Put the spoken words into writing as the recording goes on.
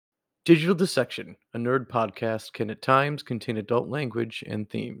Digital Dissection, a nerd podcast, can at times contain adult language and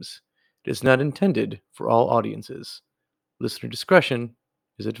themes. It is not intended for all audiences. Listener discretion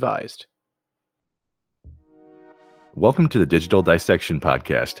is advised. Welcome to the Digital Dissection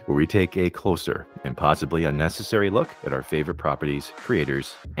Podcast, where we take a closer and possibly unnecessary look at our favorite properties,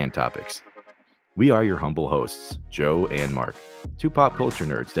 creators, and topics. We are your humble hosts, Joe and Mark, two pop culture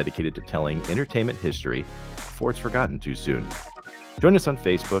nerds dedicated to telling entertainment history before it's forgotten too soon. Join us on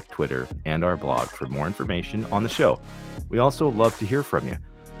Facebook, Twitter, and our blog for more information on the show. We also love to hear from you.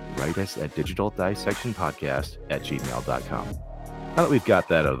 Write us at digitaldissectionpodcast@gmail.com. Now that we've got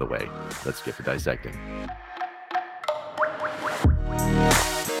that out of the way, let's get to dissecting.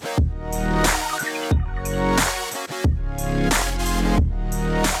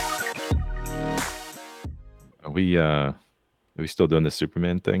 Are we still doing the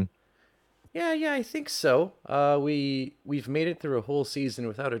Superman thing? Yeah, I think so. We've made it through a whole season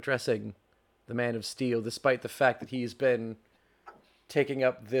without addressing the Man of Steel, despite the fact that he's been taking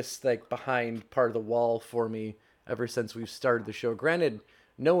up this behind part of the wall for me ever since we've started the show. Granted,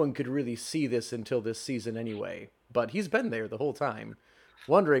 no one could really see this until this season anyway, but he's been there the whole time.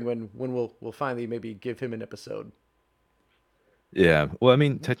 Wondering when we'll finally maybe give him an episode. Yeah, well, I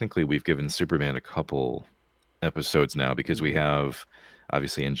mean, technically we've given Superman a couple episodes now because we have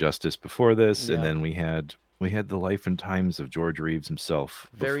obviously Injustice before this, and then we had the life and times of George Reeves himself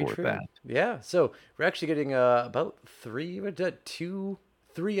Very before true. that. Yeah, so we're actually getting about three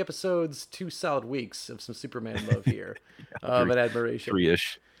episodes, 2 solid weeks of some Superman love here, and admiration.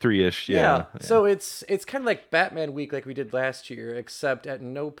 Three-ish. Yeah. So it's kind of like Batman week, like we did last year, except at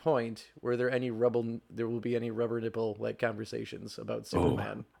no point were there will be any rubber nipple conversations about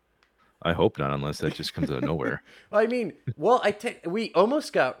Superman. I hope not, unless that just comes out of nowhere. I mean, we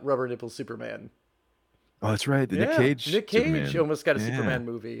almost got rubber nipple Superman. Oh, that's right. Nick Cage Superman. Almost got a Yeah. Superman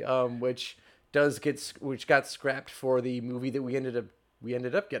movie, which got scrapped for the movie that we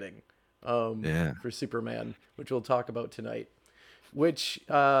ended up getting for Superman, which we'll talk about tonight. Which,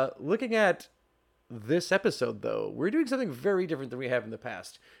 looking at this episode, though, we're doing something very different than we have in the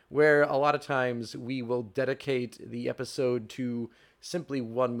past, where a lot of times we will dedicate the episode to simply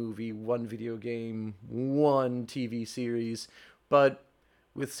one movie, one video game, one TV series. But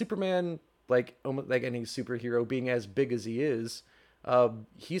with Superman, almost like any superhero being as big as he is,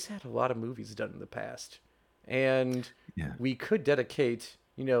 he's had a lot of movies done in the past. And we could dedicate,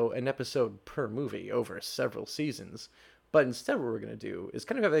 an episode per movie over several seasons. But instead what we're going to do is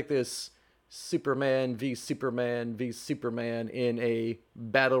kind of have this Superman v Superman v Superman in a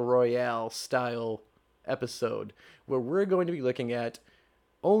battle royale style episode where we're going to be looking at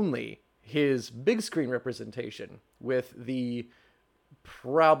only his big screen representation with the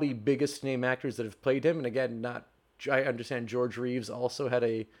probably biggest name actors that have played him. And again, I understand George Reeves also had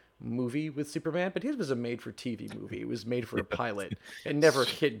a movie with Superman, but his was a made-for-TV movie. It was made for a pilot. It never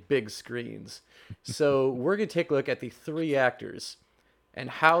hit big screens. So we're going to take a look at the 3 actors and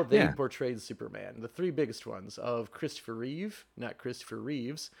how they portrayed Superman. The 3 biggest ones of Christopher Reeve, not Christopher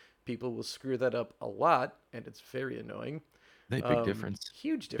Reeves. People will screw that up a lot, and it's very annoying. Big difference.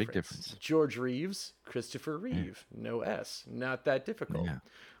 Huge difference. Big difference. George Reeves, Christopher Reeve. No S. Not that difficult. Yeah.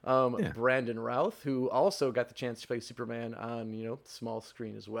 Brandon Routh, who also got the chance to play Superman on, small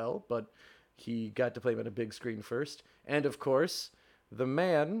screen as well, but he got to play him on a big screen first. And, of course, the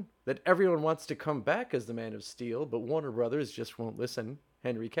man that everyone wants to come back as the Man of Steel, but Warner Brothers just won't listen,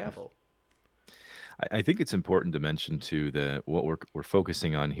 Henry Cavill. I think it's important to mention, too, that what we're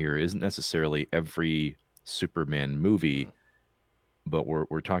focusing on here isn't necessarily every Superman movie, but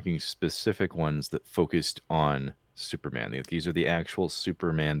we're talking specific ones that focused on Superman. These are the actual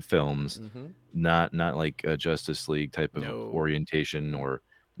Superman films, not like a Justice League type of orientation or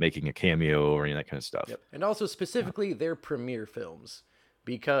making a cameo or any of that kind of stuff. Yep. And also specifically their premiere films,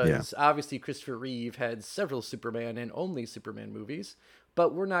 because obviously Christopher Reeve had several Superman and only Superman movies,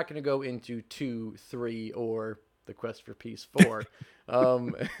 but we're not going to go into 2, 3, or The Quest for Peace 4,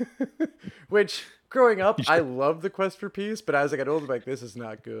 which growing up, I loved The Quest for Peace, but as I got older, this is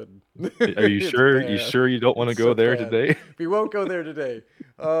not good. Are you sure? You sure you don't want to go there today? We won't go there today.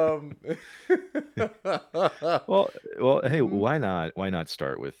 Well, hey, why not? Why not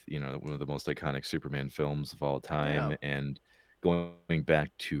start with one of the most iconic Superman films of all time and going back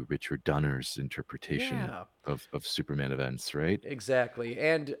to Richard Donner's interpretation of Superman events, right? Exactly.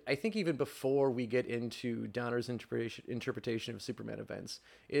 And I think even before we get into Donner's interpretation of Superman events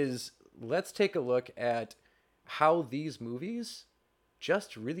is let's take a look at how these movies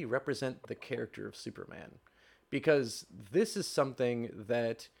just really represent the character of Superman. Because this is something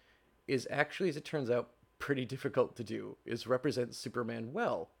that is actually, as it turns out, pretty difficult to do, is represent Superman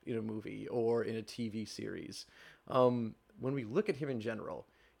well in a movie or in a TV series. When we look at him in general,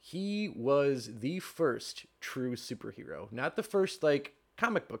 he was the first true superhero, not the first like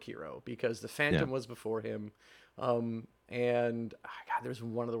comic book hero, because the Yeah. Phantom was before him. And God, there's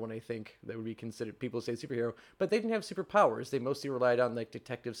one other one I think that would be considered. People say superhero, but they didn't have superpowers. They mostly relied on like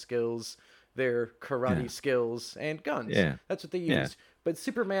detective skills, their Yeah. karate skills, and guns. Yeah. That's what they Yeah. used. But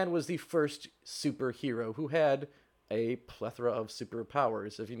Superman was the first superhero who had a plethora of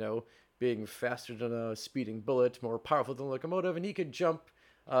superpowers of, being faster than a speeding bullet, more powerful than a locomotive, and he could jump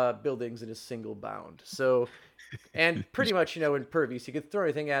buildings in a single bound. So, and pretty much, impervious. You could throw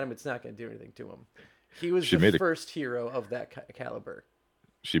anything at him, it's not going to do anything to him. He was She the made a first hero of that caliber.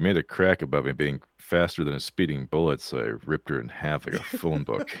 she made a crack about me being faster than a speeding bullet, so I ripped her in half like a phone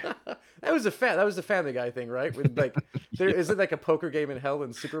book. That was the Family Guy thing, right? With like, there Yeah. is it like a poker game in hell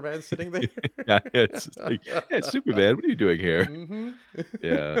and Superman sitting there? Yeah, it's like, yeah, Superman, what are you doing here? Mm-hmm.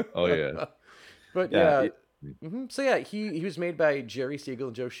 Yeah. Oh yeah. But Yeah. yeah. So yeah, he was made by Jerry Siegel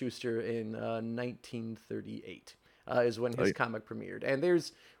and Joe Shuster in 1938. Is when Oh, his comic premiered, and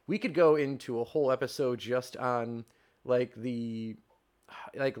we could go into a whole episode just on like the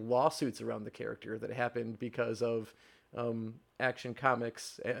lawsuits around the character that happened because of Action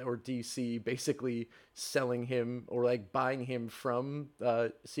Comics or DC basically selling him or like buying him from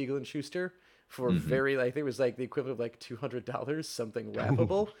Siegel and Schuster for very, I think it was like the equivalent of like $200, something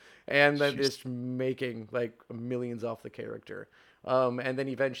laughable, and then jeez. just making like millions off the character. And then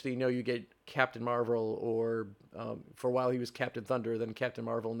eventually, you get Captain Marvel, or for a while he was Captain Thunder, then Captain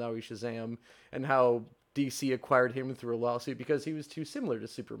Marvel, now he's Shazam, and how DC acquired him through a lawsuit because he was too similar to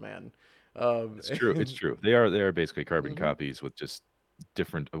Superman. It's true. It's true. They are basically carbon copies with just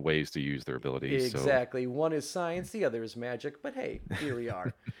different ways to use their abilities. So Exactly. One is science, the other is magic. But hey, here we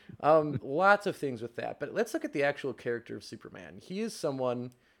are. Lots of things with that. But let's look at the actual character of Superman. He is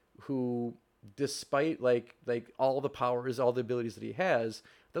someone who, despite like all the powers, all the abilities that he has,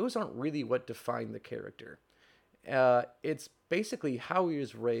 those aren't really what define the character. It's basically how he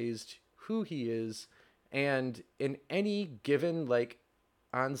was raised, who he is, and in any given like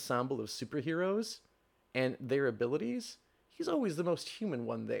ensemble of superheroes and their abilities, he's always the most human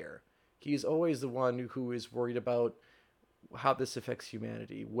one there. He's always the one who is worried about how this affects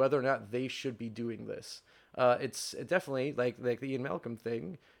humanity, whether or not they should be doing this. It's definitely like the Ian Malcolm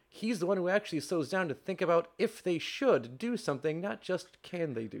thing. He's the one who actually slows down to think about if they should do something, not just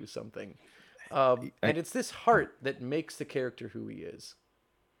can they do something. I, And it's this heart that makes the character who he is.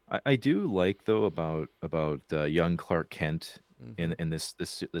 I do like though about young Clark Kent Mm-hmm. in this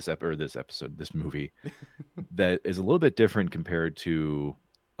episode, this movie, that is a little bit different compared to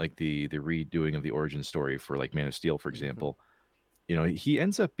like the redoing of the origin story for like Man of Steel, for Mm-hmm. example. He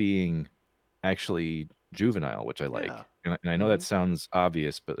ends up being actually juvenile, which I Yeah. like. And I know Mm-hmm. that sounds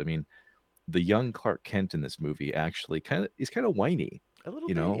obvious, but I mean, the young Clark Kent in this movie actually he's kind of whiny. A little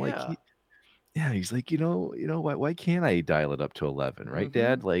bit, Like yeah. yeah, he's like, why can't I dial it up to 11, right, Mm-hmm.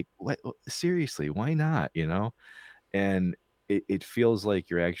 Dad? Like, what? Seriously, why not? And it feels like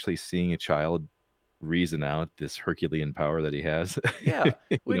you're actually seeing a child reason out this Herculean power that he has. Yeah.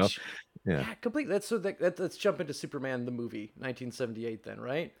 you know, Which, yeah, yeah, completely. Let's jump into Superman the movie, 1978. Then,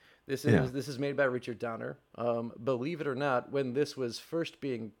 right? This yeah, is this is made by Richard Donner. Believe it or not, when this was first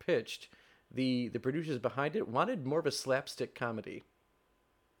being pitched, the producers behind it wanted more of a slapstick comedy.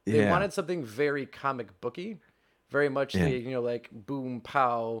 They yeah, wanted something very comic booky, very much yeah. the like boom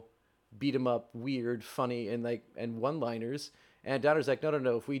pow, beat 'em up, weird, funny, and one liners. And Donner's like, no, no,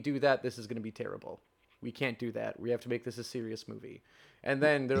 no. If we do that, this is going to be terrible. We can't do that. We have to make this a serious movie. And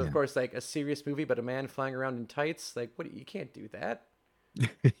then there, of Yeah. course, like a serious movie, but a man flying around in tights. Like, what? You can't do that. You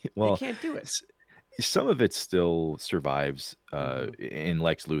Well, can't do it. s- some of it still survives Mm-hmm. in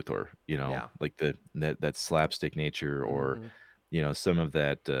Lex Luthor, Yeah. like that slapstick nature, or Mm-hmm. some of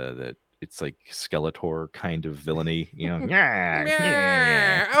that it's like Skeletor kind of villainy, yeah, yeah,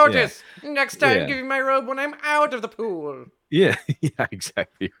 Yeah, yeah, Otis. Next time, yeah, give me my robe when I'm out of the pool. yeah, yeah,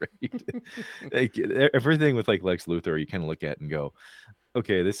 exactly right. Like everything with like Lex Luthor, you kind of look at and go,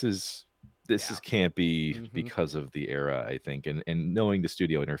 okay, this is Yeah. can't be Mm-hmm. because of the era, I think, and knowing the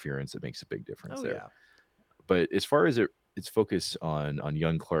studio interference, it makes a big difference Oh there. yeah. But as far as its focus on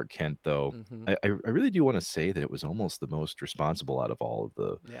young Clark Kent, though, Mm-hmm. I really do want to say that it was almost the most responsible out of all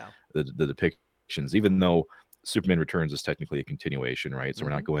of Yeah. the depictions, even though Superman Returns is technically a continuation, right? So we're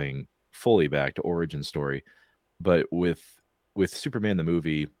Mm-hmm. not going fully back to origin story, but with Superman the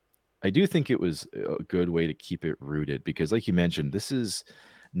movie, I do think it was a good way to keep it rooted because, like you mentioned, this is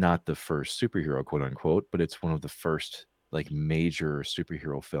not the first superhero, quote unquote, but it's one of the first like major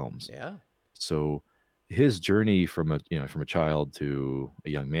superhero films. Yeah. So his journey from a child to a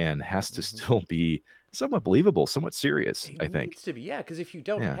young man has to Hmm. still be somewhat believable, somewhat serious, It I think. needs to be, yeah, because if you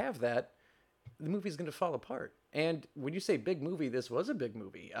don't Yeah. have that, the movie's going to fall apart. And when you say big movie, this was a big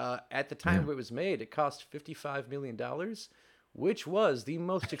movie. At the time Yeah. it was made, it cost $55 million, which was the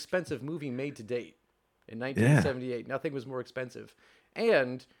most expensive movie made to date in Yeah. 1978. Nothing was more expensive.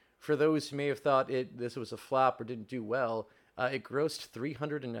 And for those who may have thought this was a flop or didn't do well, it grossed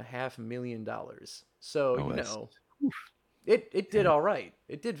 $300.5 million. So Oh, that's oof. it did Yeah. all right.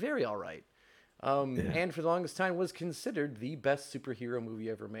 It did very all right. Yeah. And for the longest time was considered the best superhero movie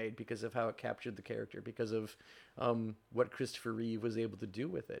ever made because of how it captured the character, because of what Christopher Reeve was able to do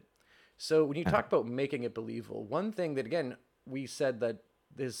with it. So when you Yeah. talk about making it believable, one thing that again we said that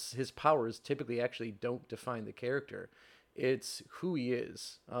his powers typically actually don't define the character. It's who he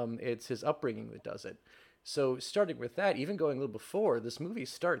is. It's his upbringing that does it. So starting with that, even going a little before, this movie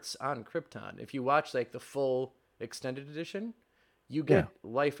starts on Krypton. If you watch like the full extended edition, you Yeah. get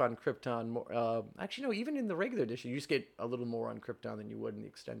life on Krypton more. Actually, no, even in the regular edition, you just get a little more on Krypton than you would in the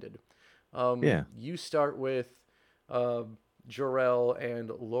extended. Yeah. You start with uh, Jor-El and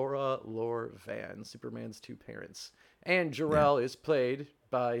Laura Lor Van, Superman's two parents, and Yeah. Jor-El is played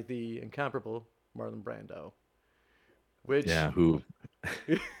by the incomparable Marlon Brando, which Yeah. Who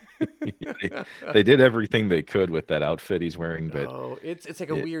they, they did everything they could with that outfit he's wearing, but oh, it's like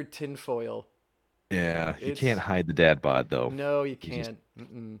a it weird tinfoil. yeah, you can't It's hide the dad bod though. no, you You just can't.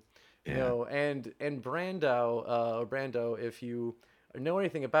 Mm-mm. yeah. No, and Brando, if you know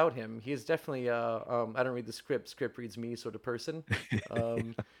anything about him, he is definitely I don't read the script. Script reads me sort of person.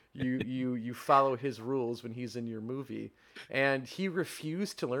 Um, you follow his rules when he's in your movie, and he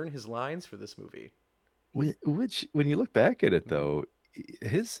refused to learn his lines for this movie. Which, when you look back at it, Hmm. though,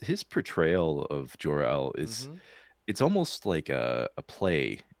 his portrayal of Jor-El is Hmm. it's almost like a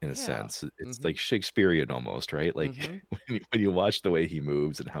play in a Yeah. sense. It's Hmm. like Shakespearean almost, right? Like Hmm. when you watch the way he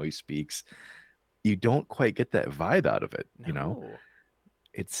moves and how he speaks, you don't quite get that vibe out of it, you know? No.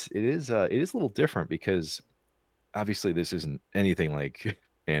 It is a little different because obviously this isn't anything like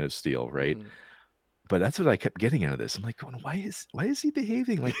Man of Steel, right? Mm-mm. But that's what I kept getting out of this. I'm like, going, why is he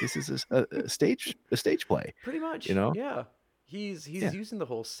behaving like this is a stage play? Pretty You much, know? yeah. He's Yeah. using the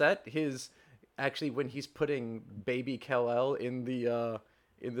whole set. His actually when he's putting baby Kal-El in the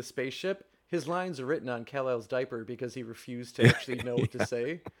spaceship, his lines are written on Kal-El's diaper because he refused to actually know what to Yeah.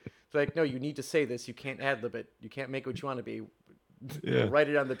 say. It's like, no, you need to say this. You can't ad lib it. You can't make what you want to be. Yeah. Write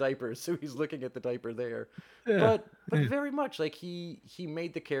it on the diaper. So he's looking at the diaper there. Yeah. But Yeah. very much like he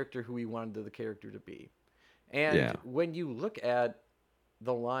made the character who he wanted the character to be. And Yeah. when you look at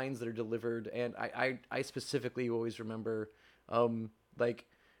the lines that are delivered, and I specifically always remember, like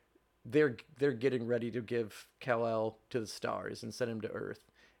they're getting ready to give Kal-El to the stars and send him to Earth,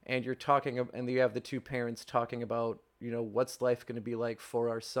 and you're talking, and you have the two parents talking about, what's life going to be like for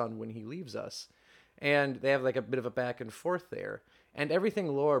our son when he leaves us, and they have like a bit of a back and forth there, and everything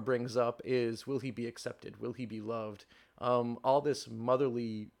Laura brings up is, will he be accepted? Will he be loved? All this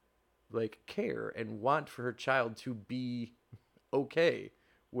motherly like care and want for her child to be okay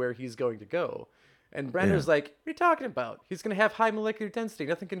where he's going to go. And Yeah. Brando's like, what are you talking about? He's going to have high molecular density.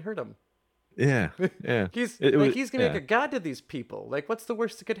 Nothing can hurt him. Yeah. Yeah. He's It like, was he's going to make yeah. a god to these people. Like, what's the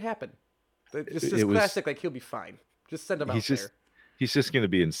worst that could happen? It's It just was classic. Like, he'll be fine. Just send him he's out there. just he's just going to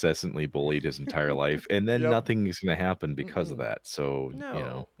be incessantly bullied his entire life, and then Yep. nothing is going to happen because of Mm-mm. that. So, No,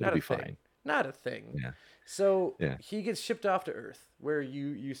 it'll not a be thing. fine. Not a thing. Yeah. So Yeah. he gets shipped off to Earth, where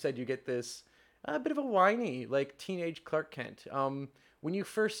you said you get this a bit of a whiny like teenage Clark Kent. When you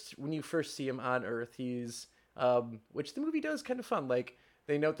first see him on Earth, he's which the movie does kind of fun. Like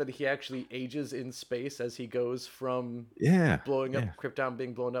they note that he actually ages in space as he goes from Yeah. blowing Yeah. up Krypton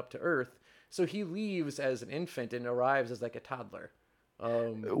being blown up to Earth. So he leaves as an infant and arrives as like a toddler.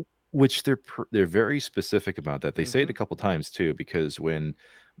 Um, Which they're very specific about that. They say it mm-hmm, a couple times too, because when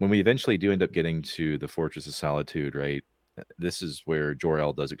we eventually do end up getting to the Fortress of Solitude, right? This is where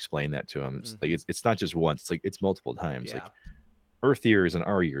Jor-El does explain that to him. It's like mm-hmm. it's not just once, it's like it's multiple times. Yeah, Like Earth years and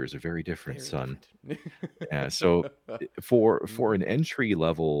our years are very different, very son. different. Yeah. So for Mm-hmm, an entry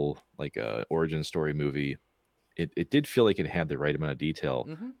level like a origin story movie, it did feel like it had the right amount of detail,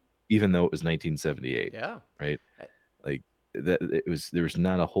 mm-hmm. even though it was 1978, Yeah. right? Like that there was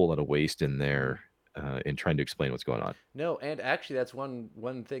not a whole lot of waste in Mm-hmm. there in trying to explain what's going on. No, and actually, that's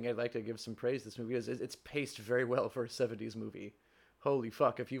one thing I'd like to give some praise to this movie is it's paced very well for a '70s movie. Holy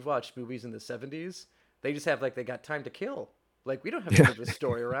fuck! If you've watched movies in the '70s, they just have like they got time to kill. Like we don't have to Yeah. move this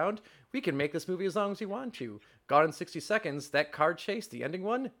story around. We can make this movie as long as we want to. Gone in 60 Seconds. That car chase, the ending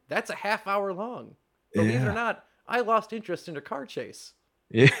one, that's a half hour long. Believe it or Yeah. not, I lost interest in a car chase.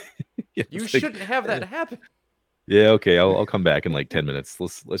 Yeah. You shouldn't have that happen. Yeah, okay. I'll come back in like 10 minutes.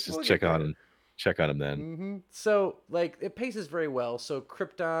 Let's just We'll check get on there. him. Check on him then. So like it paces very well. So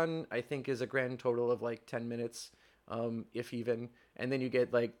Krypton, I think, is a grand total of like 10 minutes, if even, and then you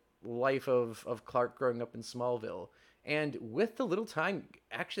get like life of Clark growing up in Smallville. And with the little time,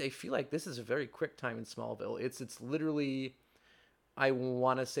 actually, I feel like this is a very quick time in Smallville. It's literally, I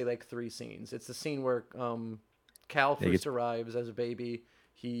want to say like 3 scenes. It's the scene where Cal Yeah, first arrives as a baby.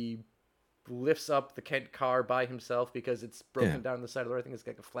 He lifts up the Kent car by himself because it's yeah, broken down the side of the road. I think it's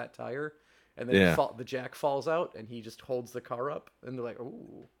like a flat tire, and then yeah, the jack falls out, and he just holds the car up, and they're like,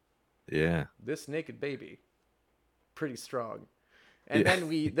 "Ooh, yeah, this naked baby, pretty strong." And yeah, then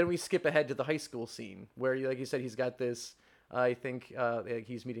we skip ahead to the high school scene where, like you said, he's got this. I think like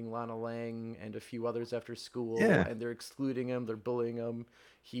he's meeting Lana Lang and a few others after school, yeah, and they're excluding him. They're bullying him.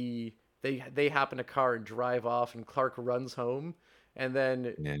 They hop in a car and drive off, and Clark runs home, and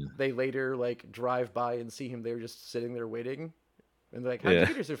then yeah, they later like drive by and see him there just sitting there waiting, and they're like, "How'd you yeah.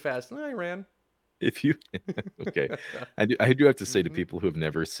 get here so fast?" "No, I ran." If you okay, I do have to say to hmm people who have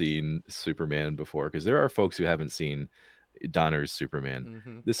never seen Superman before, because there are folks who haven't seen Donner's Superman.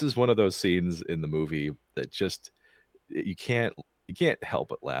 hmm This is one of those scenes in the movie that just you can't you can't help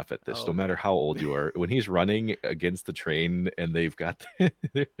but laugh at this, no Oh matter yeah. how old you are. When he's running against the train and they've got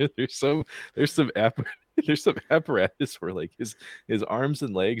there's some there's some apparatus where like his arms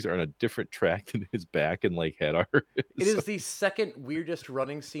and legs are on a different track than his back and like head are. It So is the second weirdest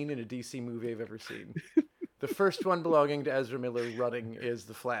running scene in a DC movie I've ever seen. The first one belonging to Ezra Miller running is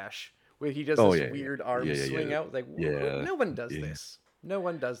The Flash, where he does oh this yeah, yeah, weird yeah, arm yeah, swing yeah, out. Like, yeah, no one does yeah, this. No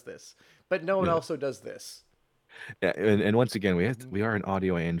one does this. But no one yeah. also does this. Yeah, and once again, hmm we are an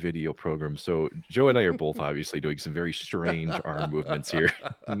audio and video program, so Joe and I are both obviously doing some very strange arm movements here.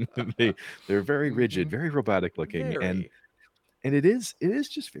 they they're very rigid, very robotic looking, and Very. it is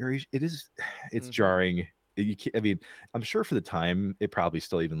just very it's hmm jarring. You can't, I mean, I'm sure for the time it probably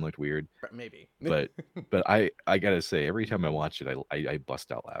still even looked weird, Maybe. but I gotta say, every time I hmm watch it, I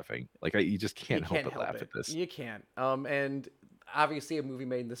bust out laughing. Like you just You can't help can't but help laugh at it. this. You can't. And obviously a movie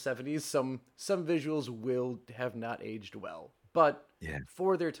made in the 70s, some visuals will have not aged well. But Yeah,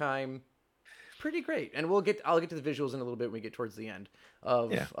 for their time, pretty great. And I'll get to the visuals in a little bit when we get towards the end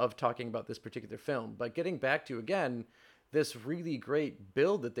yeah, of talking about this particular film. But getting back to again this really great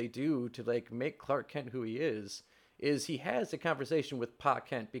build that they do to like make Clark Kent who he is he has a conversation with Pa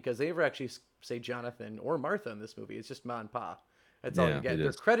Kent, because they never actually say Jonathan or Martha in this movie. It's just Ma and Pa. That's all you yeah. It get.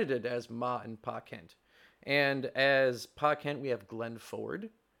 They're is. credited as Ma and Pa Kent. And as Pa Kent, we have Glenn Ford,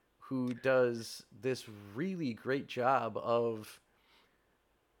 who does this really great job of,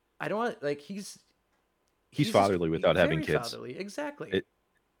 I don't want, like, He's he's just fatherly without having very kids. fatherly. Exactly.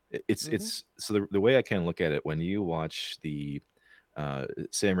 It it's hmm it's so the way I kind of look at it when you watch the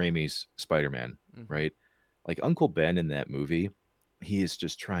Sam Raimi's Spider-Man, hmm right? Like Uncle Ben in that movie, he is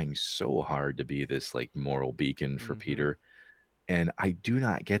just trying so hard to be this like moral beacon for hmm Peter. And I do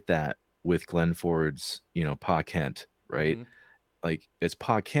not get that with Glenn Ford's, Pa Kent, right? hmm Like as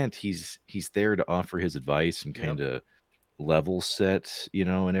Pa Kent, he's there to offer his advice and kind Yep. of level set,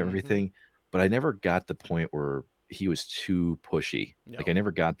 and hmm everything. But I never got the point where he was too pushy. Like I No.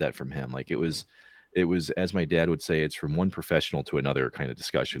 never got that from him. Like it Mm-mm. was it was as my dad would say, it's from one professional to another kind of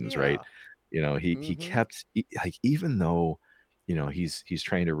discussions, right? Yeah. He hmm kept like even though, he's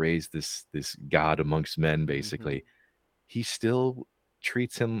trying to raise this god amongst men hmm basically, he still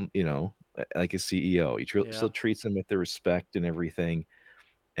treats him, like a CEO. He Yeah. still treats him with the respect and everything.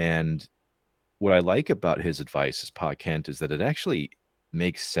 And what I like about his advice as Pa Kent is that it actually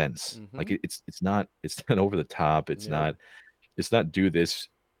makes sense. Like hmm it's not over the top. No. It's not do this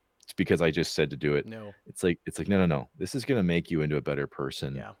because I just said to do it. No. It's like no, no, no. This is gonna make you into a better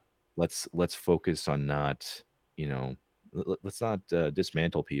person. Yeah. Let's focus on not, you know, let's not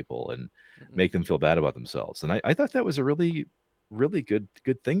dismantle people and Mm-mm. make them feel bad about themselves. And I thought that was a really, really good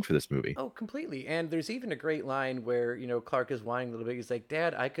thing for this movie. Oh, completely. And there's even a great line where, Clark is whining a little bit. He's like,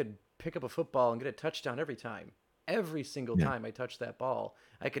 "Dad, I could pick up a football and get a touchdown every time. Every single Yeah, time I touch that ball.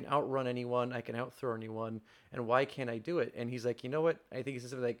 I can outrun anyone. I can outthrow anyone. And why can't I do it?" And he's like, "You know what?" I think he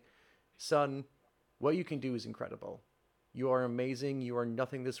says something like, "Son, what you can do is incredible. You are amazing. You are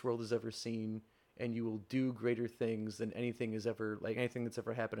nothing this world has ever seen. And you will do greater things than anything that's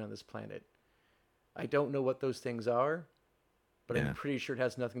ever happened on this planet. I don't know what those things are, but I'm yeah, pretty sure it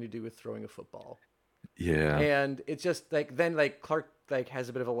has nothing to do with throwing a football." yeah, And it's just like then like Clark like has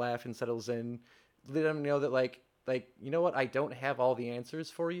a bit of a laugh and settles in. Let him know that you know what, I don't have all the answers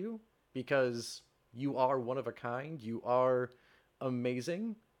for you, because you are one of a kind. You are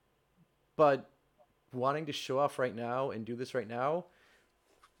amazing, but wanting to show off right now and do this right now,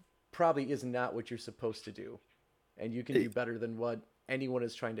 probably is not what you're supposed to do, and you can do better than what anyone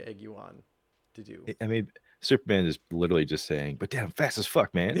is trying to egg you on to do. I mean, Superman is literally just saying, "But damn, fast as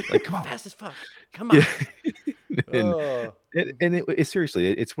fuck, man! Like, come on, fast as fuck, come on." yeah." and Oh. seriously,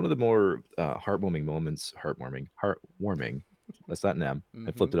 it's one of the more heartwarming moments. Heartwarming. That's not an M.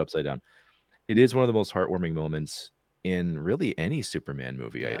 I flipped it upside down. It is one of the most heartwarming moments in really any Superman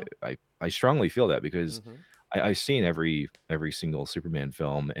movie. Yeah. I strongly feel that because Mm-hmm. I've seen every single Superman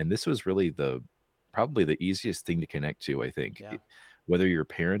film, and this was really probably the easiest thing to connect to. I think Yeah. whether you're a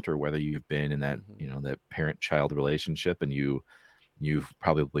parent or whether you've been in that Mm-hmm. that parent-child relationship, and you've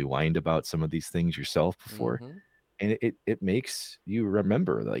probably whined about some of these things yourself before, Mm-hmm. and it makes you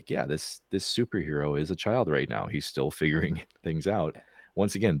remember, like, yeah, this superhero is a child right now. He's still figuring things out.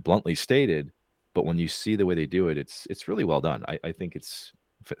 Once again, bluntly stated, but when you see the way they do it, it's really well done. I think it's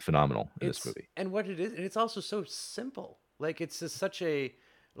phenomenal in this It's movie. and what it is, and it's also so simple. Like it's just such a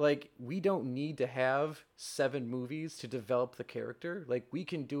like we don't need to have 7 movies to develop the character. Like we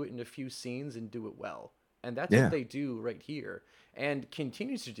can do it in a few scenes and do it well. And that's what Yeah, they do right here and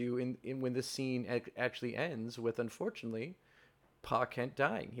continues to do in when this scene actually ends with, unfortunately, Pa Kent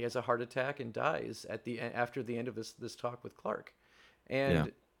dying. He has a heart attack and dies at the after the end of this talk with Clark. yeah,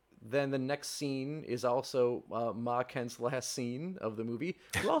 And then the next scene is also Ma Kent's last scene of the movie.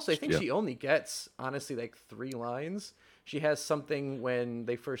 Who also, I think yeah, she only gets, honestly, like 3 lines. She has something when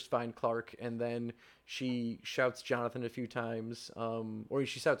they first find Clark, and then she shouts Jonathan a few times, or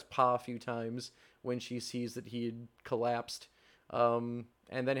she shouts Pa a few times when she sees that he had collapsed, and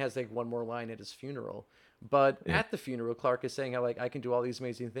then has like one more line at his funeral. But yeah, at the funeral, Clark is saying how like I can do all these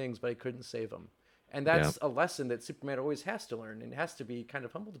amazing things, but I couldn't save him. And yeah. that's a lesson that Superman always has to learn and has to be kind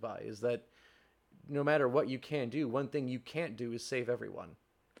of humbled by, is that no matter what you can do, one thing you can't do is save everyone.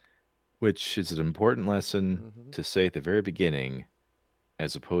 Which is an important lesson Mm-hmm. to say at the very beginning,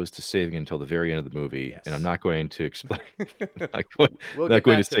 as opposed to saving until the very end of the movie. And I'm Yes. not going to explain. not, going, We'll not get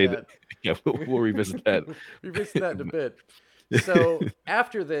going to back to say that. that. Yeah, we'll revisit that. Revisit that in a bit. So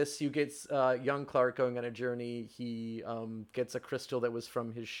after this, you get young Clark going on a journey. He gets a crystal that was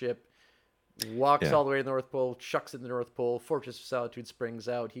from his ship, walks Yeah, all the way to the North Pole, chucks it in the North Pole. Fortress of Solitude springs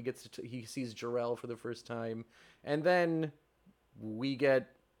out. He sees Jor-El for the first time, and then we get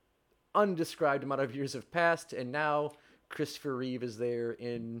undescribed amount of years have passed, and now Christopher Reeve is there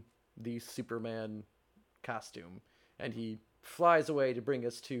in the Superman costume, and he flies away to bring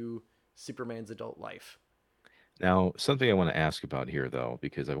us to Superman's adult life. now, something I want to ask about here, though,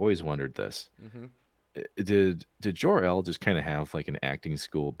 because I've always wondered this. Mm-hmm. Did Jor-El just kind of have like an acting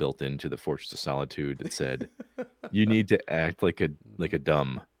school built into the Fortress of Solitude that said you need to act like a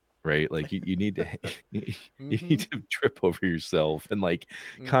dumb, right? Like you need to you need Mm-hmm. to trip over yourself and like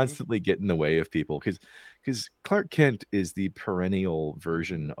Mm-hmm. constantly get in the way of people because Clark Kent is the perennial Mm-hmm.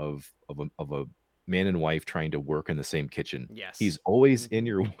 version of a man and wife trying to work in the same kitchen. Yes. He's always in Mm-hmm.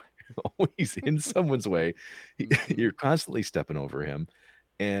 your always in someone's way. Mm-hmm. You're constantly stepping over him,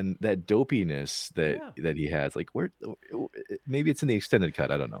 and that dopiness Yeah. that he has, like where maybe it's in the extended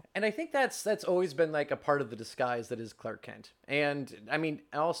cut. I don't know. And I think that's always been like a part of the disguise that is Clark Kent. And I mean,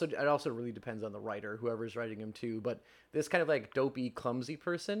 it also really depends on the writer, whoever's writing him too. But this kind of like dopey, clumsy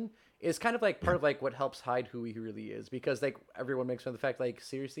person is kind of like Yeah, part of like what helps hide who he really is, because like everyone makes fun of the fact like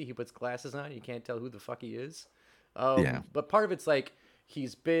seriously he puts glasses on, you can't tell who the fuck he is. yeah, But part of it's like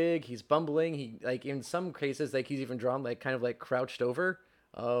he's big, he's bumbling, he like in some cases like he's even drawn like kind of like crouched over.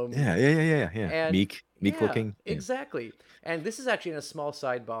 Um, yeah. and Meek yeah, looking. Yeah, exactly. And this is actually in a small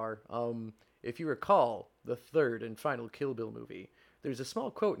sidebar. If you recall the third and final Kill Bill movie, there's a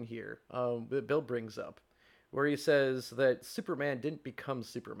small quote in here that Bill brings up where he says that Superman didn't become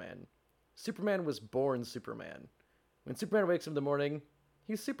Superman. Superman was born Superman. When Superman wakes up in the morning,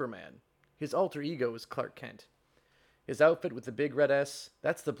 he's Superman. His alter ego is Clark Kent. His outfit with the big red S,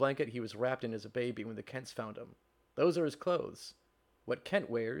 that's the blanket he was wrapped in as a baby when the Kents found him. Those are his clothes. What Kent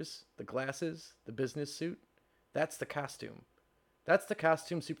wears, the glasses, the business suit, that's the costume. That's the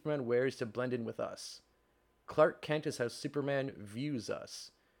costume Superman wears to blend in with us. Clark Kent is how Superman views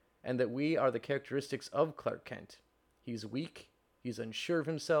us, and that we are the characteristics of Clark Kent. He's weak, he's unsure of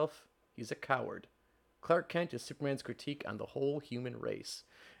himself, he's a coward. Clark Kent is Superman's critique on the whole human race.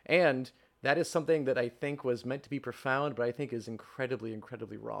 And that is something that I think was meant to be profound, but I think is incredibly,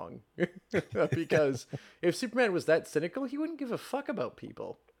 incredibly wrong. Because if Superman was that cynical, he wouldn't give a fuck about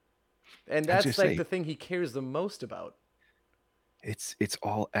people. And I that's just like say the thing he cares the most about. it's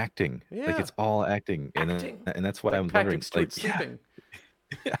all acting. Like Yeah, it's all acting, acting. and that's It's why like I'm Patrick wondering. Stewart Like, yeah, sleeping.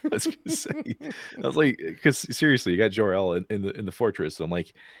 yeah. I was gonna say, I was like, because seriously, you got Jor-El in the fortress. So I'm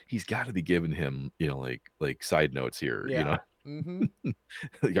like, he's got to be giving him, like side notes here, Yeah. Mm-hmm.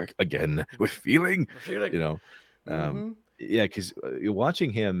 Again with feeling, Feeling. you know. Um, Mm-hmm. yeah, because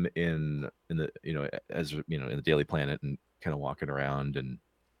watching him in the as in the Daily Planet and kind of walking around and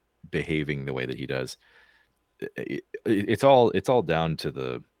behaving the way that he does, it's all down to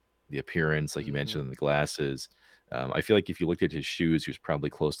the appearance, like you Mm-hmm. mentioned, the glasses. I feel like if you looked at his shoes, he was probably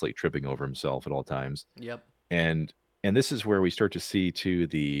close to like tripping over himself at all times. Yep. And this is where we start to see too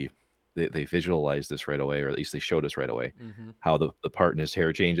they visualize this right away, or at least they showed us right away Mm-hmm. how the part in his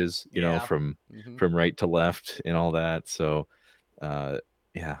hair changes, Yeah. from Mm-hmm. right to left and all that. So uh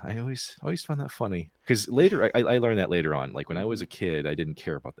yeah, I always found that funny because later I learned that later on. Like when I was Mm-hmm. a kid, I didn't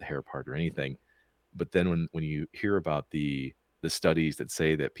care about the hair part or anything. But then when you hear about the studies that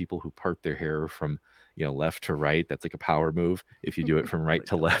say that people who part their hair from left to right, that's like a power move. If you do it from Oh right my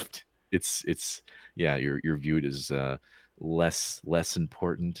to God. left, it's yeah, you're viewed as less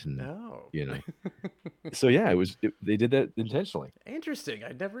important, and Oh. you know. So yeah, they did that intentionally. Interesting.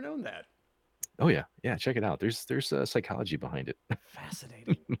 I'd never known that. Oh yeah, yeah, check it out. There's psychology behind it.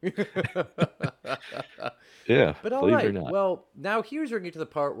 Fascinating. Yeah, But all believe it or right. not. Well, now here's where we get to the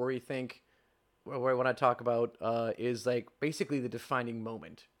part where we think, where I want to talk about is like basically the defining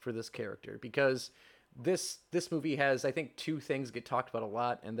moment for this character, because this movie has, I think, two things get talked about a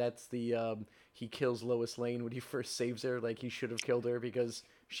lot, and that's the he kills Lois Lane when he first saves her. Like he should have killed her because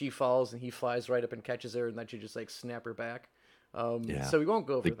she falls and he flies right up and catches her, and that should just like snap her back. Yeah, So we won't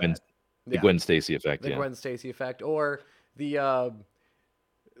go the over Gwen that. the Yeah, Gwen Stacy effect. the Yeah, Gwen Stacy effect, or the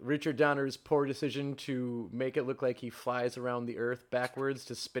Richard Donner's poor decision to make it look like he flies around the Earth backwards,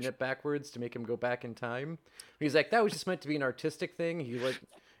 to spin it backwards to make him go back in time. He's like, that was just meant to be an artistic thing. He like,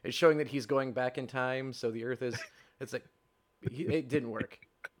 it's showing that he's going back in time, so the Earth is. It's like, it didn't work.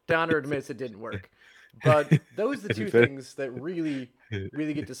 Donner admits it didn't work, but those are the two things that really,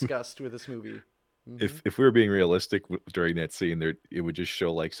 really get discussed with this movie. Mm-hmm. if we were being realistic during that scene, there it would just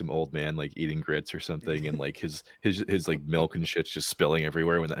show like some old man like eating grits or something, and like his like milk and shit's just spilling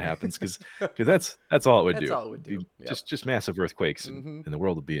everywhere when that happens, because that's all it would That's do. all it would do. Yep. Just massive earthquakes, Mm-hmm. and the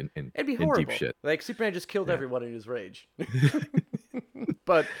world would be in It'd be in deep horrible. shit. Like Superman just killed Yeah, everyone in his rage.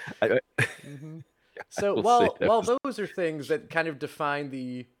 But I hmm I so will say that while was those are things that kind of define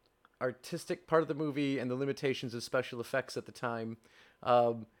the artistic part of the movie and the limitations of special effects at the time,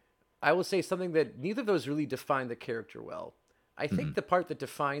 um, I will say something that neither of those really define the character well. I think mhm. the part that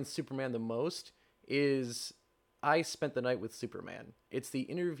defines Superman the most is I spent the night with Superman. It's the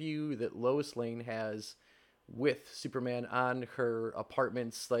interview that Lois Lane has with Superman on her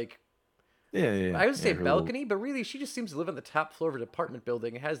apartment's like Yeah, yeah, yeah, I would say yeah. Her little balcony, but really she just seems to live on the top floor of an apartment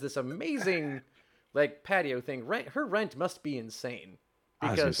building. It has this amazing like patio thing. Rent her rent must be insane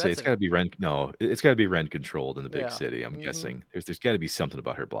I was gonna because say that's it's an got to be rent. No, it's got to be rent controlled in the big yeah. city. I'm Mhm. guessing there's got to be something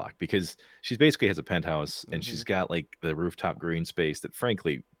about her block because she's basically has a penthouse and Mhm. she's got like the rooftop green space that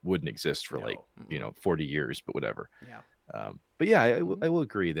frankly wouldn't exist for like No. Mm-mm. 40 years, but whatever. Yeah. But yeah, Mhm. I will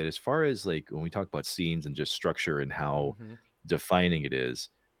agree that as far as like when we talk about scenes and just structure and how Mhm. defining it is,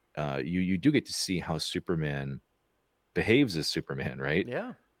 you do get to see how Superman behaves as Superman, right?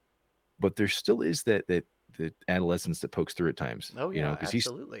 Yeah. But there still is that adolescence that pokes through at times, Oh yeah, because he's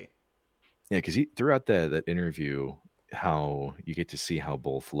absolutely. yeah, because he throughout that interview, how you get to see how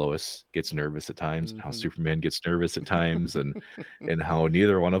both Lois gets nervous at times, how Mhm. Superman gets nervous at times, and how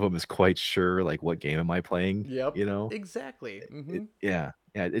neither one of them is quite sure like what game am I playing, Yep. you know? Exactly. Mhm. Yeah,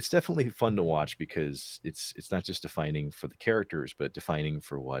 yeah, it's definitely fun to watch because it's not just defining for the characters, but defining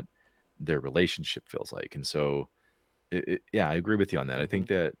for what their relationship feels like. And so yeah, I agree with you on that. I think Mhm.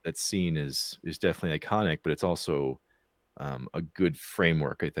 that that scene is definitely iconic, but it's also a good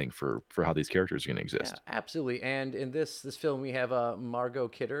framework, I think, for how these characters are going to Yeah, exist. absolutely. And in this film, we have Margot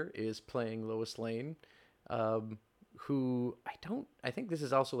Kidder is playing Lois Lane, um, who I think this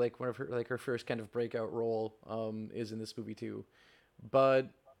is also like one of her like her first kind of breakout role is in this movie too. But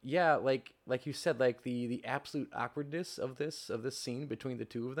yeah, like you said, like the absolute awkwardness of this scene between the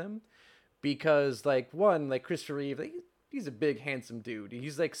two of them, because like one like Christopher Reeve, like, he's a big handsome dude.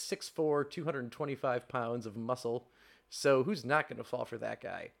 He's like 6'4", 225 pounds of muscle. So who's not gonna fall for that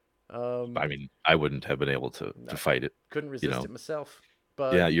guy? Um, I mean, I wouldn't have been able to no, fight it, couldn't you resist know. it myself.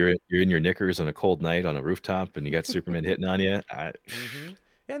 Yeah, But you're in your knickers on a cold night on a rooftop, and you got Superman hitting on you. mm-hmm.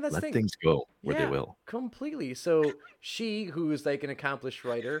 Yeah, that's the Let thing. things go where they Yeah, will. completely. So she, who is like an accomplished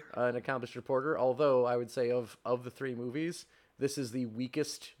writer, an accomplished reporter, although I would say of the three movies, this is the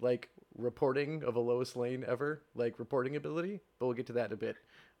weakest like reporting of a Lois Lane ever, like reporting ability. But we'll get to that in a bit.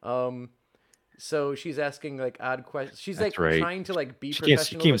 Um, so she's asking like odd questions. She's That's like right. trying to like be She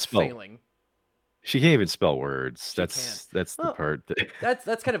professional can't but spell. failing. She can't even spell words. She can't. That's the Well, part that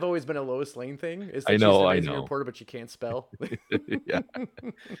that's kind of always been a Lois Lane thing, is I that she's an know, I amazing know. reporter, but she can't spell. Yeah.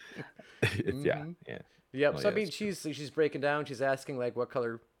 Yeah, hmm yeah. Yep. Oh, So I yeah, mean, that's true. she's breaking down. She's asking like what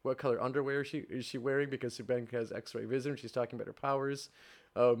color underwear she wearing because Superman has X-ray vision. She's talking about her powers.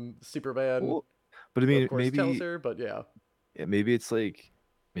 Superman, Well, but I of mean, course, tells her, but yeah. maybe it's like,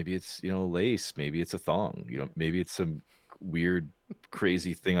 maybe it's, lace, maybe it's a thong, maybe it's some weird,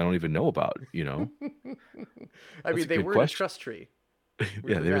 crazy thing I don't even know about, I That's mean, a they good were in a question. trust tree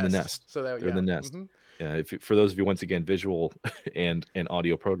with Yeah, the they're in the nest, nest. so that They're in the yeah. nest. Yeah, for those of you, once again, visual and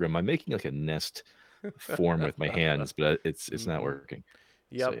audio program, I'm making like a nest form with my hands, but it's not hmm working.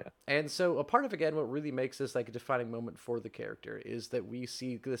 So Yep. yeah, And so a part of again what really makes this like a defining moment for the character is that we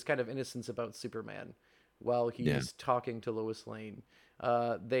see this kind of innocence about Superman while yeah, he's talking to Lois Lane.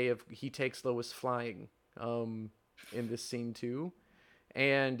 He takes Lois flying um in this scene too.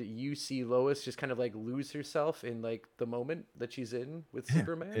 And you see Lois just kind of like lose herself in like the moment that she's in with yeah,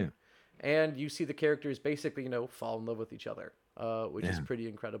 Superman. yeah, And you see the characters basically, fall in love with each other, which is yeah. pretty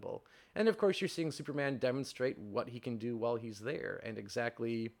incredible. And of course, you're seeing Superman demonstrate what he can do while he's there, and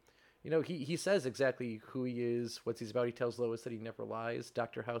exactly, he says exactly who he is, what he's about. He tells Lois that he never lies.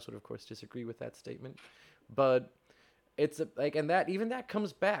 Dr. House would, of course, disagree with that statement, but and that even that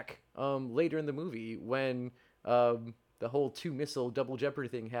comes back later in the movie when the whole two missile double jeopardy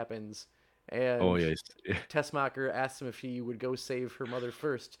thing happens, Oh and yes, Tessmacher asks him if he would go save her mother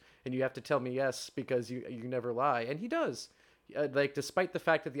first, and you have to tell me yes because you never lie, and he does. Like despite the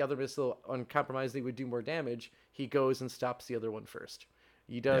fact that the other missile uncompromisedly would do more damage, he goes and stops the other one first.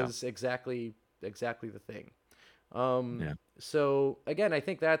 He yeah, does exactly the thing. Um, yeah. so again, I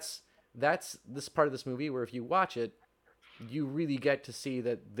think that's this part of this movie where if you watch it, you really get to see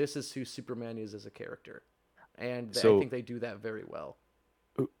that this is who Superman is as a character, and I So think they do that very well.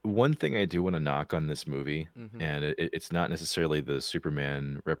 one thing I do want to knock on this movie, Mm-hmm. and it's not necessarily the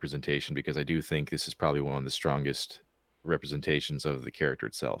Superman representation, because I do think this is probably one of the strongest representations of the character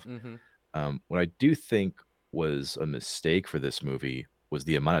itself. Mm-hmm. What I do think was a mistake for this movie was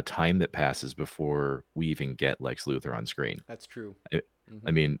the amount of time that passes before we even get Lex Luthor on screen. That's true. I, I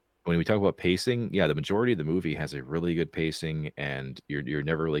Mm-hmm. mean, when we talk about pacing, yeah, the majority of the movie has a really good pacing, and you're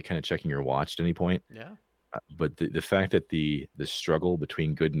never really kind of checking your watch at any point. Yeah. But the fact that the struggle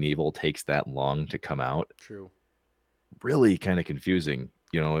between good and evil takes that long to come out, True. really kind of confusing.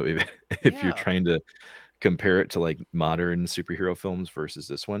 If you're Yeah. trying to compare it to like modern superhero films versus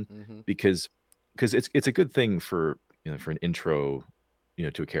this one, Mm-hmm. because it's a good thing for, for an intro,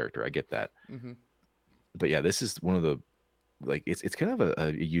 to a character. I get that, Mm-hmm. but yeah, this is one of the, like, it's kind of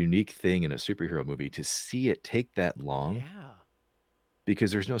a unique thing in a superhero movie to see it take that long, Yeah.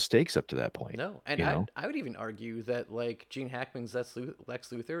 because there's no stakes up to that point. No, and You know? I would even argue that like Gene Hackman's Lex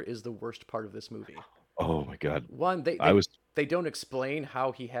Luthor is the worst part of this movie. Oh my god, One, I was they don't explain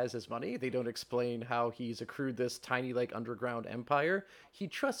how he has his money. They don't explain how he's accrued this tiny like underground empire. He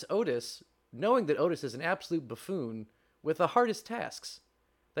trusts Otis, knowing that Otis is an absolute buffoon with the hardest tasks.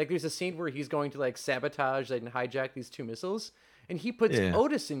 Like there's a scene where he's going to like sabotage and hijack these two missiles, and he puts yeah,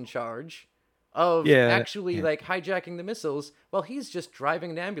 Otis in charge of yeah, actually yeah, like hijacking the missiles while he's just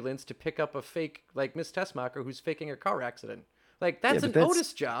driving an ambulance to pick up a fake like Miss Tessmacher who's faking a car accident. Like yeah, that's but an that's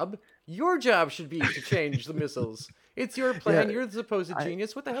Otis job. Your job should be to change the missiles. It's your yeah. plan. You're the supposed I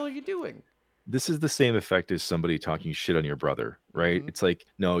genius. What the hell are you doing? This is the same effect as somebody talking shit on your brother, right? Mm-hmm. It's like,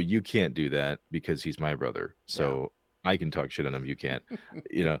 no, you can't do that because he's my brother. Yeah. So I can talk shit on him, you can't.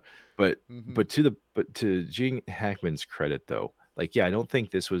 You know, but mm-hmm. but to Gene Hackman's credit though, like, yeah, I don't think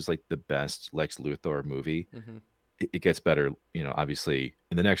this was like the best Lex Luthor movie. Mm-hmm. It gets better, obviously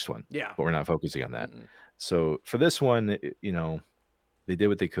in the next one, Yeah. but we're not focusing on that. Mm-mm. So for this one, they did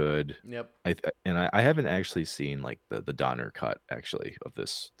what they could. Yep. I haven't actually seen like the Donner cut actually of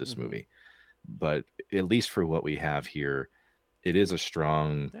this Mm-hmm. movie, but at least for what we have here, it is a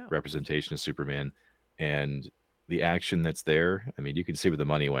strong Yeah. representation of Superman, and the action that's there. I mean, you can see where the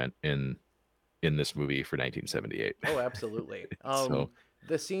money went in this movie for 1978. Oh, absolutely. So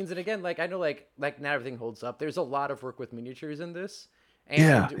The scenes, and again, like I know, like not everything holds up. There's a lot of work with miniatures in this,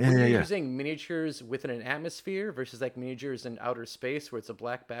 yeah, and yeah, when yeah, you're yeah, using miniatures within an atmosphere versus like miniatures in outer space where it's a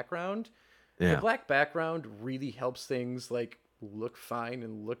black background, the yeah, black background really helps things like look fine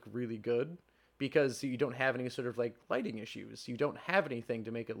and look really good because you don't have any sort of like lighting issues. You don't have anything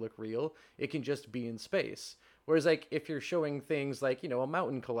to make it look real. It can just be in space. Whereas like if you're showing things like, a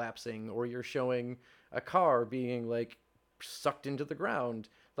mountain collapsing or you're showing a car being like sucked into the ground,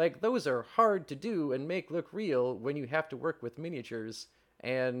 like those are hard to do and make look real when you have to work with miniatures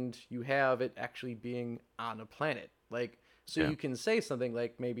and you have it actually being on a planet. Like So you can say something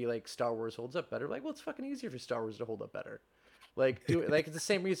like maybe like Star Wars holds up better. Like, well, it's fucking easier for Star Wars to hold up better. Like do like it's the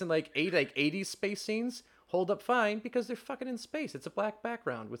same reason like 80s space scenes hold up fine because they're fucking in space. It's a black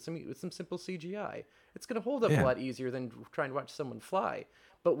background with some simple CGI. It's gonna hold up a Yeah. lot easier than trying to watch someone fly.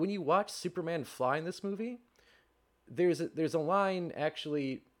 But when you watch Superman fly in this movie, there's a line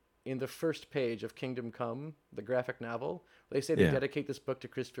actually in the first page of Kingdom Come, the graphic novel. They say they Yeah. dedicate this book to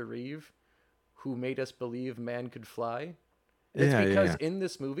Christopher Reeve, who made us believe man could fly. And it's Yeah. because Yeah. in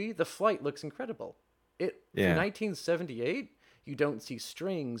this movie, the flight looks incredible. It for Yeah. 1978, you don't see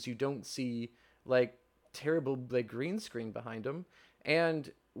strings, you don't see like terrible like green screen behind them.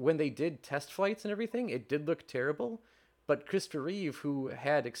 And when they did test flights and everything, it did look terrible. But Christopher Reeve, who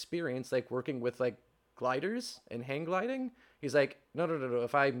had experience like working with like gliders and hang gliding, he's like, no, no, no, no.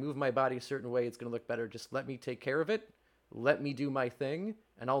 If I move my body a certain way, it's gonna look better. Just let me take care of it. Let me do my thing,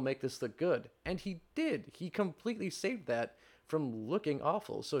 and I'll make this look good. And he did. He completely saved that from looking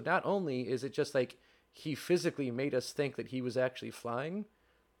awful. So not only is it just like he physically made us think that he was actually flying,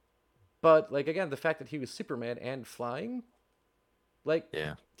 but like again, the fact that he was Superman and flying, like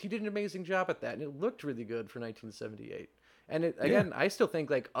Yeah. he did an amazing job at that, and it looked really good for 1978. And it, Yeah. again, I still think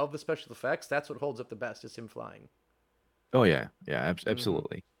like of the special effects, that's what holds up the best is him flying. Oh yeah, yeah, Mm-hmm.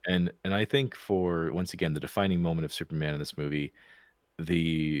 absolutely. And I think for once again the defining moment of Superman in this movie,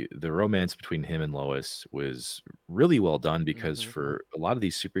 the romance between him and Lois was really well done because Mm-hmm. for a lot of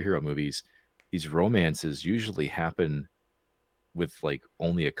these superhero movies, these romances usually happen with like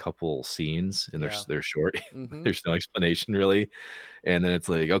only a couple scenes and Yeah. they're short. Mm-hmm. There's no explanation really. And then it's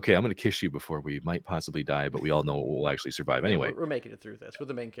like, okay, I'm gonna kiss you before we might possibly die, but we all know we'll actually survive Yeah, anyway. we're making it through this. We're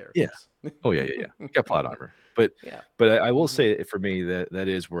the main Yeah. characters. Oh, yeah, yeah, yeah. Got plot armor. But Yeah. I will Mm-hmm. say for me that that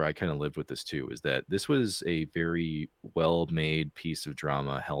is where I kinda lived with this too, is that this was a very well-made piece of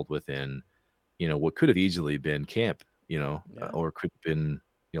drama held within, what could have easily been camp, Yeah. or could have been,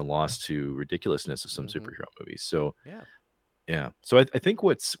 lost to ridiculousness of some Mm-hmm. superhero movies. So, Yeah. yeah. So I think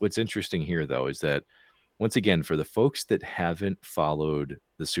what's interesting here though is that once again, for the folks that haven't followed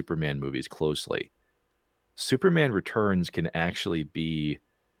the Superman movies closely, Superman Returns can actually be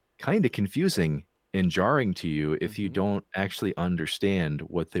kinda confusing and jarring to you if you Mm-hmm. don't actually understand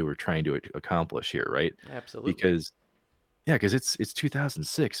what they were trying to accomplish here, right? Absolutely. Because yeah, because it's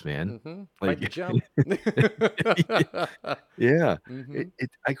 2006, man. Mm-hmm. Quite the Like jump. yeah. Mm-hmm.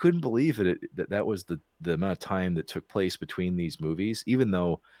 I couldn't believe that was the amount of time that took place between these movies, even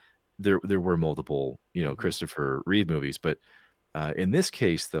though there were multiple, Mm-hmm. Christopher Reeve movies, but, in this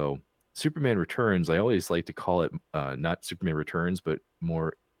case, though, Superman Returns, I always like to call it, not Superman Returns, but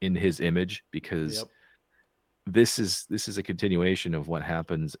more In His Image because Yep. this is a continuation of what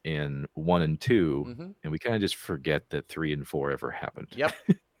happens in 1 and 2, Mm-hmm. and we kinda just forget that 3 and 4 ever happened. Yep.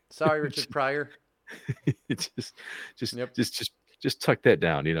 Sorry, Richard Pryor. It's just Yep. just just just tuck that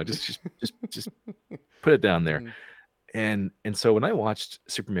down, just put it down there. Mm-hmm. And so when I watched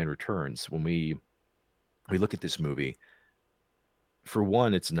Superman Returns, when we look at this movie, for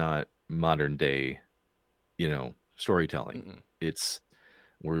one, it's not modern day, storytelling. Mm-mm. It's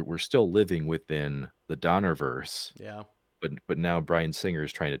we're still living within the Donnerverse, Yeah. but now Bryan Singer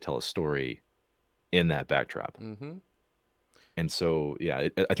is trying to tell a story in that backdrop. Mm-hmm. And so, yeah,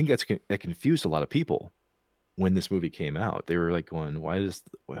 I think that confused a lot of people when this movie came out. They were like going, why does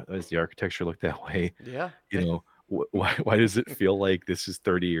the architecture look that way? Yeah. You know, why does it feel like this is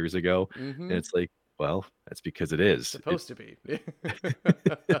 30 years ago? And Mm-hmm. it's like, well, that's because it is. Supposed to be.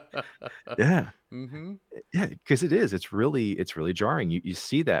 Yeah. Mm-hmm. Yeah, because it is. It's really jarring. You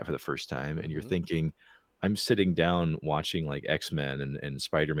see that for the first time and you're Mm-hmm. thinking, I'm sitting down watching like X-Men and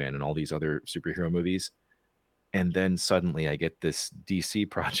Spider-Man and all these other superhero movies, and then suddenly I get this DC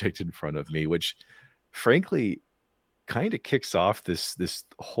project in front of me, which frankly kind of kicks off this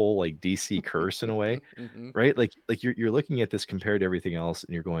whole like DC curse in a way, Mm-hmm. right? Like you're looking at this compared to everything else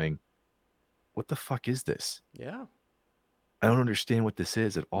and you're going, what the fuck is this? Yeah. I don't understand what this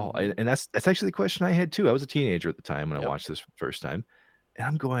is at all. Mm-hmm. And that's actually the question I had too. I was a teenager at the time when I Yep. watched this first time. And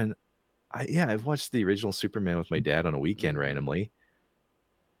I'm going, I've watched the original Superman with my dad on a weekend Mm-hmm. randomly.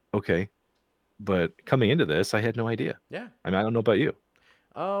 Okay. But coming into this, I had no idea. Yeah. I mean, I don't know about you.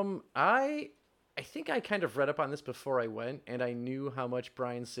 I think I kind of read up on this before I went, and I knew how much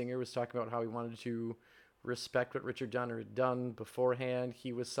Bryan Singer was talking about how he wanted to respect what Richard Donner had done beforehand.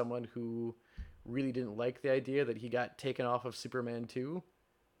 He was someone who really didn't like the idea that he got taken off of Superman 2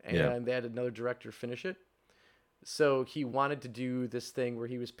 Yeah. and they had another director finish it. So he wanted to do this thing where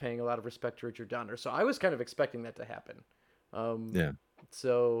he was paying a lot of respect to Richard Donner. So I was kind of expecting that to happen. Um, Yeah.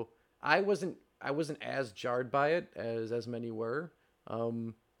 so I wasn't as jarred by it as many were.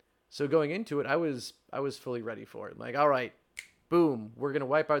 Um, so going into it, I was fully ready for it. Like, all right, boom, we're gonna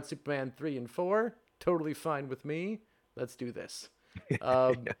wipe out Superman 3 and 4. Totally fine with me. Let's do this.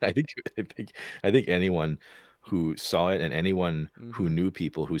 I think I think I think anyone who saw it and anyone who Mm-hmm. knew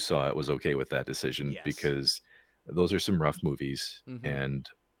people who saw it was okay with that decision Yes. because those are some rough movies, Mm-hmm. and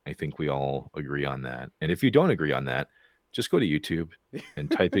I think we all agree on that. And if you don't agree on that, just go to YouTube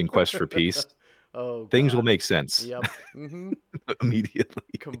and type in "Quest for Peace." Oh Things will God. make sense Yep. Mm-hmm. immediately.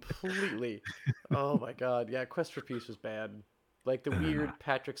 Completely. Oh my God. Yeah, Quest for Peace was bad. Like the Uh, weird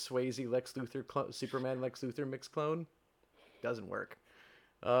Patrick Swayze Lex Luthor Superman Lex Luthor mix clone doesn't work.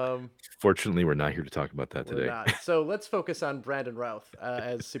 Um, Fortunately, we're not here to talk about that we're today. not. So let's focus on Brandon Routh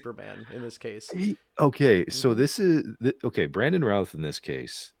as Superman in this case. Okay, so Mm-hmm. this is okay. Brandon Routh in this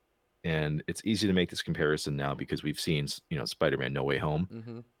case, and it's easy to make this comparison now because we've seen Spider-Man: No Way Home.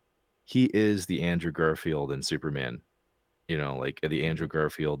 Mm-hmm. He is the Andrew Garfield in Superman. Like the Mm-hmm. Andrew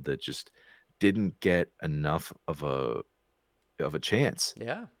Garfield that just didn't get enough of a chance.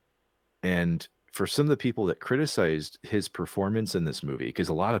 Yeah. And for some of the people that criticized his performance in this movie, because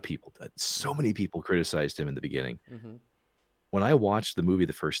a lot of people did, so Mm-hmm. many people criticized him in the beginning. Mm-hmm. When I watched the movie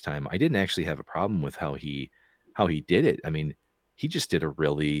the first time, I didn't actually have a problem with how he did it. I mean, he just did a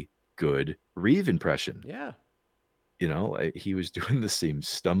really good Reeve impression. Yeah. He was doing the same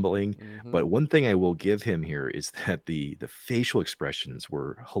stumbling, Mm-hmm. but one thing I will give him here is that the facial expressions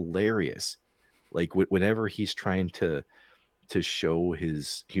were hilarious. Like whenever he's trying to show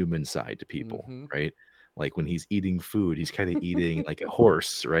his human side to people, Mm-hmm. right? Like when he's eating food, he's kind of eating like a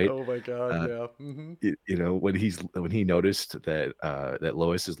horse, right? Oh my God. Uh, Yeah. Mm-hmm. when he noticed that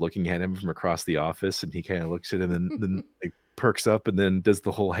Lois is looking at him from across the office, and he kind of looks at him and then like perks up and then does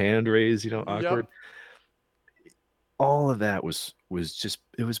the whole hand raise, awkward. Yep. All of that was just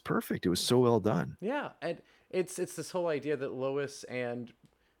it was perfect. It was so well done. Yeah, and it's this whole idea that Lois and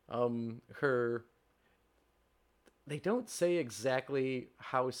her they don't say exactly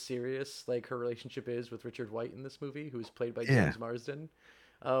how serious like her relationship is with Richard White in this movie, who's played by Yeah, James Marsden.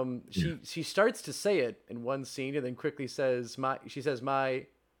 yeah, She starts to say it in one scene and then quickly says my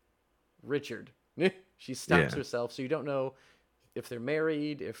Richard. She stops yeah, herself, so you don't know if they're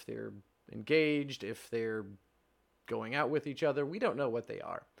married, if they're engaged, if they're going out with each other. We don't know what they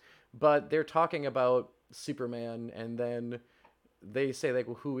are, but they're talking about Superman, and then they say like,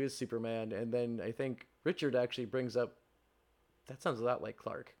 "Well, who is Superman?" And then I think Richard actually brings up that sounds a lot like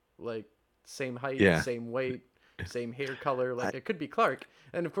Clark, like same height, yeah. same weight, same hair color. I, Like it could be Clark.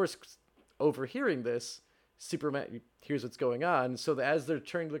 And of course, overhearing this, Superman hears what's going on. So that as they're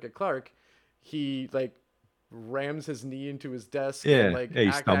turning to look at Clark, he like rams his knee into his desk and yeah, like yeah. He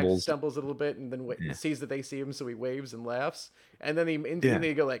act stumbles. stumbles a little bit and then Yeah, sees that they see him, so he waves and laughs. And then they yeah.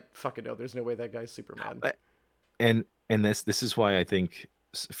 instantly go like, "Fuck it, no, there's no way that guy's Superman." And this is why I think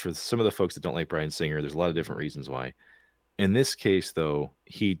for some of the folks that don't like Bryan Singer, there's a lot of different reasons why. In this case, though,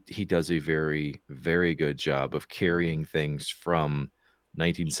 he does a very, very good job of Mm-hmm. carrying things from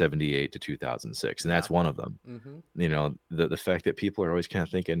 1978 to 2006, and Yeah. that's one of them. Mm-hmm. The fact that people are always kind of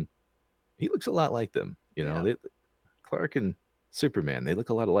thinking he looks a lot like them. Yeah. Clark and Superman, they look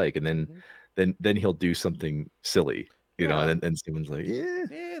a lot alike, and then Mm-hmm. then he'll do something silly, and Yeah. then someone's like, yeah,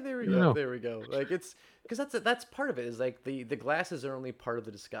 Yeah, there we I don't go. know, There we go. Like it's because that's part of it is like the glasses are only part of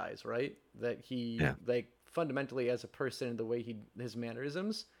the disguise, right? That he yeah, like fundamentally as a person and the way he his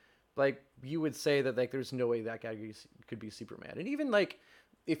mannerisms, like you would say that like there's no way that guy could be Superman. And even like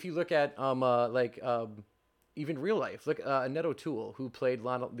if you look at even real life, look Annette O'Toole who played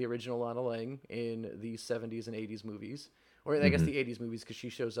the original Lana Lang in the 70s and 80s movies, or I guess hmm the 80s movies because she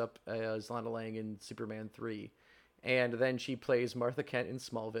shows up as Lana Lang in Superman 3, and then she plays Martha Kent in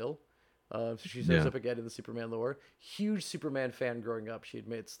Smallville. So she shows yeah, up again in the Superman lore. Huge Superman fan growing up. She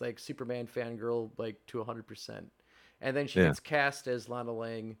admits like Superman fangirl like to 100%. And then she yeah, gets cast as Lana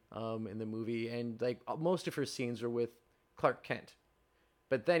Lang in the movie, and like most of her scenes are with Clark Kent.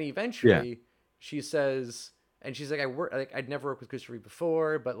 But then yeah, eventually she says, and she's like, I'd never worked with Christopher Reeve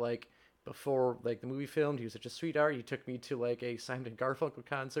before, but like before like the movie filmed, he was such a sweetheart. He took me to like a Simon and Garfunkel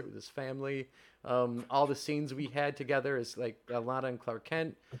concert with his family. All the scenes we had together as like Lana and Clark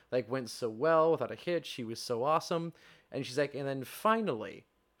Kent like went so well without a hitch. He was so awesome. And she's like, and then finally,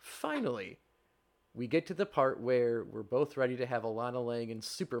 we get to the part where we're both ready to have a Lana Lang and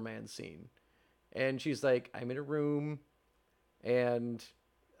Superman scene. And she's like, I'm in a room and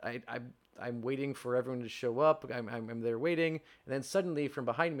I'm waiting for everyone to show up. I'm there waiting, and then suddenly from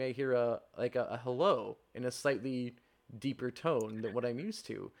behind me I hear a hello in a slightly deeper tone than what I'm used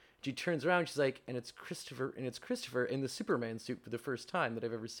to. She turns around, she's like, and it's Christopher in the Superman suit for the first time that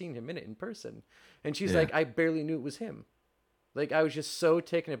I've ever seen him in it in person. And she's yeah. like, I barely knew it was him. Like I was just so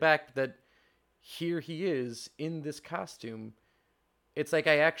taken aback that here he is in this costume, it's like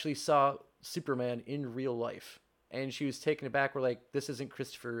I actually saw Superman in real life, and she was taken aback. We're like, this isn't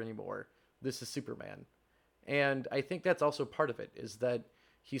Christopher anymore. This is Superman, and I think that's also part of it is that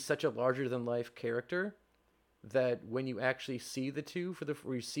he's such a larger than life character that when you actually see the two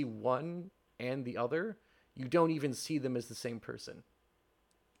where you see one and the other, you don't even see them as the same person.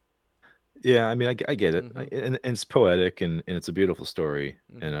 Yeah, I mean, I get it, Mm-hmm. and it's poetic, and it's a beautiful story,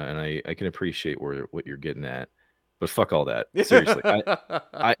 Mm-hmm. and I can appreciate what you're getting at, but fuck all that. Seriously,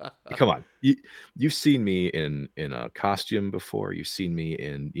 I come on. You've seen me in a costume before. You've seen me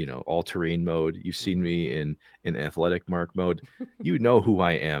in, all terrain mode. You've seen Mm-hmm. me in athletic mark mode. You know who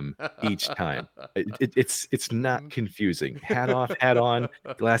I am each time. It's not Mm-hmm. confusing. Hat off, hat on,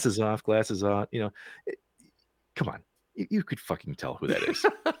 glasses off, glasses on. It- come on. You could fucking tell who that is.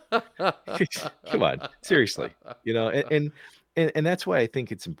 Come on, seriously. And that's why I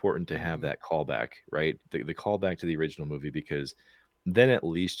think it's important to have Mm-hmm. that callback, right? The callback to the original movie, because then at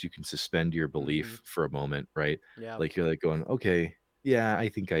least you can suspend your Mm-hmm. belief for a moment, right? Yeah. Like you're like going, okay, yeah, I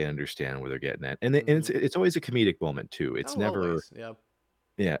think I understand where they're getting at, and Mm-hmm. it's always a comedic moment too. It's Oh, never, always. Yeah.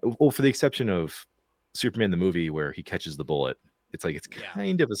 yeah. Well, for the exception of Superman the movie where he catches the bullet, it's like it's Yeah.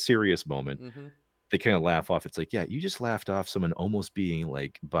 kind of a serious moment. Mm-hmm. They kind of laugh off. It's like, yeah, you just laughed off someone almost being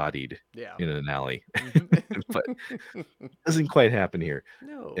like bodied Yeah. in an alley, but Mm-hmm. doesn't quite happen here.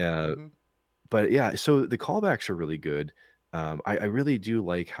 No. Uh, Mm-hmm. but yeah, so the callbacks are really good. I really do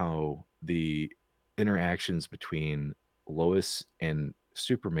like how the interactions between Lois and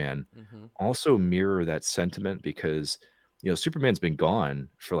Superman Mm-hmm. also mirror that sentiment because Superman's been gone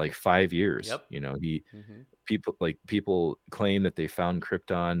for like 5 years. Yep. He Mm-hmm. people claim that they found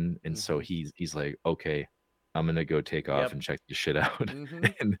Krypton, and so Mm-hmm. he's like, okay, I'm gonna go take off Yep. and check this shit out, Mm-hmm.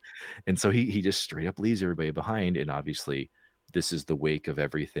 and and so he just straight up leaves everybody behind, and obviously this is the wake of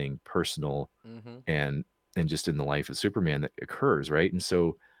everything personal Mm-hmm. and just in the life of Superman that occurs, right? And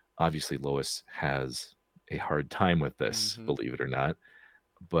so obviously Lois has a hard time with this, Mm-hmm. believe it or not.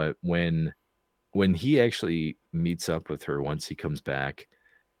 But when he actually meets up with her once he comes back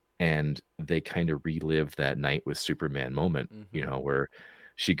and they kind of relive that night with Superman moment, Mm-hmm. where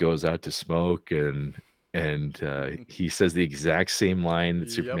she goes out to smoke and he says the exact same line that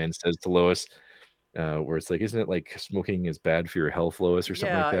Yep. Superman says to Lois, where it's like, "Isn't it like smoking is bad for your health, Lois," or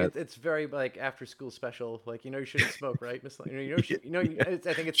something like Yeah, that? it's very like after school special. Like you shouldn't smoke, right, Miss Lane? Yeah, yeah.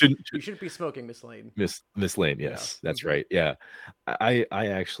 I think it's Shouldn't you shouldn't be smoking, Miss Lane. Miss Lane, Yeah. yes, that's Mm-hmm. right. Yeah, I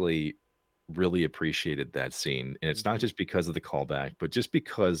actually really appreciated that scene, and it's not Mm-hmm. just because of the callback, but just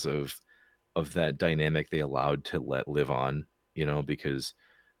because of that dynamic they allowed to let live on. Because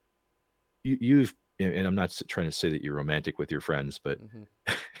you've and I'm not trying to say that you're romantic with your friends, but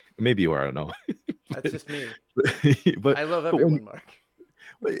Mm-hmm. maybe you are. I don't know, That's but just me. but I love but when everyone, Mark.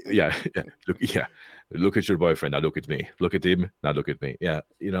 yeah, look at your boyfriend, now look at me, look at him, now look at me. Yeah,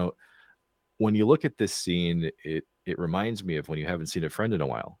 when you look at this scene, it reminds me of when you haven't seen a friend in a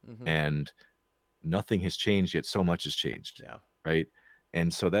while, Mm-hmm. and nothing has changed yet so much has changed, Yeah. right?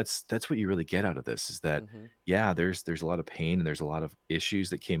 And so that's what you really get out of this is that, Mm-hmm. yeah, there's a lot of pain and there's a lot of issues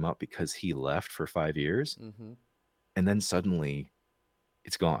that came up because he left for 5 years, Mm-hmm. and then suddenly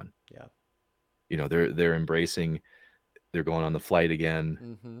it's gone. Yeah. They're embracing, they're going on the flight again,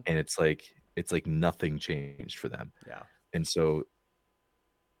 Mm-hmm. and it's like nothing changed for them. Yeah. And so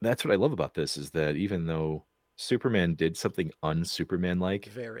that's what I love about this is that even though Superman did something un-Superman like,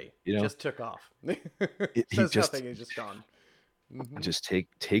 Very. you know, Just took off. he Says just nothing. He's just gone. Mm-hmm.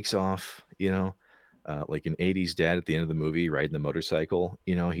 takes off, like an 80s dad at the end of the movie riding the motorcycle,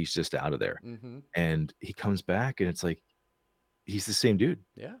 he's just out of there. Mm-hmm. And he comes back and it's like he's the same dude,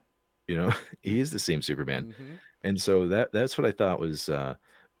 Yeah. you know. He is the same Superman. Mm-hmm. And so that's what I thought was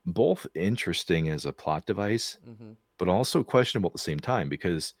both interesting as a plot device, Mm-hmm. but also questionable at the same time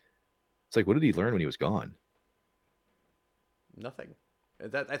because it's like, what did he learn when he was gone? Nothing.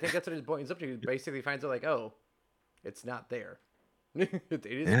 That I think that's what his point is up to. He basically finds out like, oh, it's not there. It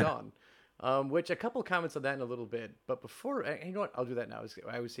is Yeah. gone. Which a couple comments on that in a little bit. But before, you know what? I'll do that now.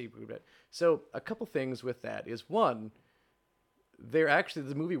 I always say it. So a couple things with that is one,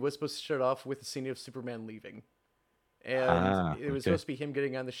 the movie was supposed to start off with the scene of Superman leaving, and it was Okay. supposed to be him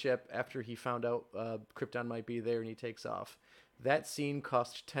getting on the ship after he found out Krypton might be there, and he takes off. That scene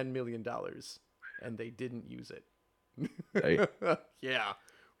cost $10 million, and they didn't use it. I, Yeah.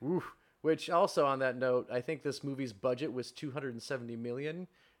 Oof. Which also on that note, I think this movie's budget was 270 million.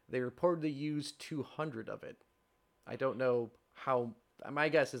 They reportedly used 200 of it. I don't know how. My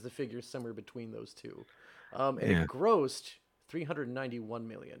guess is the figure is somewhere between those two. And yeah. it grossed 391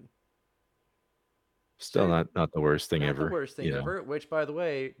 million. Still So not the worst thing not the ever, worst thing ever. Which, by the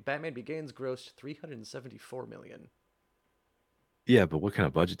way, Batman Begins grossed 374 million. Yeah, but what kind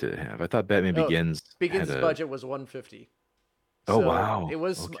of budget did it have? I thought Batman Oh, Begins had Begins' a. budget was 150. Oh So wow. it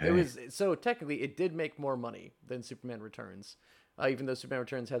Okay. was so technically it did make more money than Superman Returns, even though Superman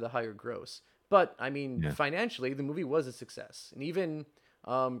Returns had the higher gross. But I mean, Yeah. financially, the movie was a success, and even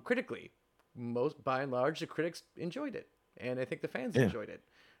critically, most by and large, the critics enjoyed it, and I think the fans Yeah. enjoyed it.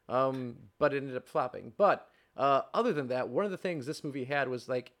 But it ended up flopping. But other than that, one of the things this movie had was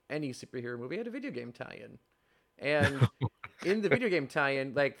like any superhero movie had a video game tie-in. And in the video game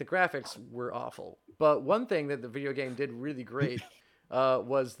tie-in, like the graphics were awful. But one thing that the video game did really great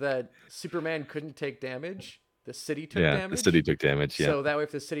was that Superman couldn't take damage. The city took Yeah. The city damage. took damage. Yeah. So that way,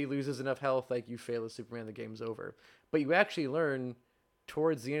 if the city loses enough health, like you fail as Superman, the game's over. But you actually learn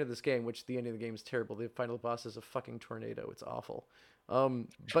towards the end of this game, which the end of the game is terrible. The final boss is a fucking tornado. It's awful.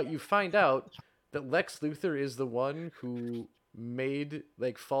 But you find out that Lex Luthor is the one who made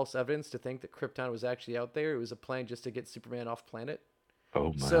like false evidence to think that Krypton was actually out there. It was a plan just to get Superman off planet.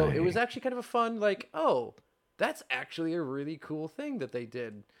 Oh So it was my. actually kind of a fun, like, oh, that's actually a really cool thing that they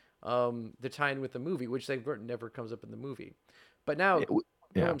did. The tie-in with the movie, which they never comes up in the movie. But now, oh,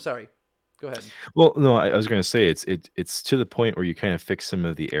 Yeah. I'm sorry. Go ahead. Well, no, I was going to say it's to the point where you kind of fix some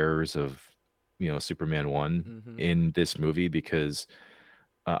of the errors of Superman 1 Mm-hmm. in this movie because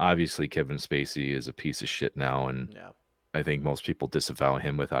obviously Kevin Spacey is a piece of shit now, and Yeah. I think most people disavow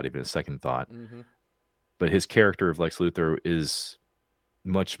him without even a second thought. Mm-hmm. But his character of Lex Luthor is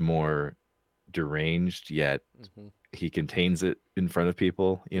much more deranged, yet Mm-hmm. he contains it in front of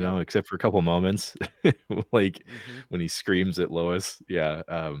people, Yep. except for a couple moments, like Mm-hmm. when he screams at Lois. Yeah.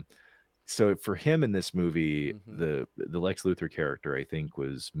 So for him in this movie, Mm-hmm. the Lex Luthor character, I think,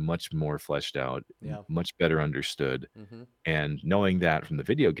 was much more fleshed out, Yeah. much better understood. Mm-hmm. And knowing that from the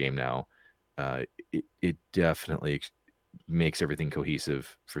video game now, it definitely makes everything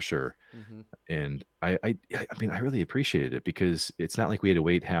cohesive for sure. Mm-hmm. And I mean, I really appreciated it because it's not like we had to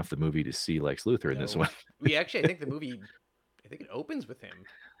wait half the movie to see Lex Luthor in this No. one. We actually, I think the movie, I think it opens with him.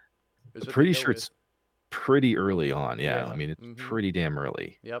 Is what they Pretty go sure with. it's pretty early on. Yeah, I Yeah. mean, it's Mm-hmm. pretty damn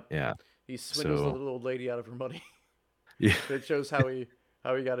early. Yep. Yeah. He swindles the So little old lady out of her money. yeah, That shows how he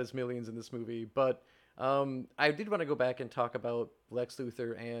got his millions in this movie. But I did want to go back and talk about Lex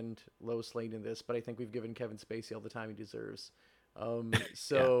Luthor and Lois Lane in this, but I think we've given Kevin Spacey all the time he deserves. yeah,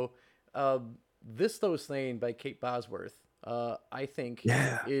 So this Lois Lane by Kate Bosworth, I think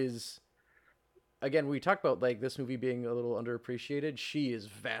yeah, is again we talked about like this movie being a little underappreciated. She is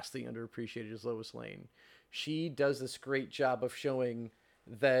vastly underappreciated as Lois Lane. She does this great job of showing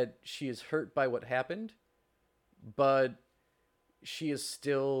that she is hurt by what happened, but she is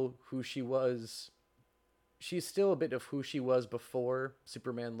still who she was. She's still a bit of who she was before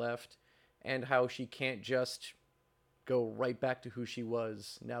Superman left, and how she can't just go right back to who she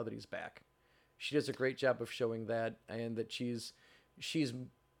was now that he's back. She does a great job of showing that, and that she's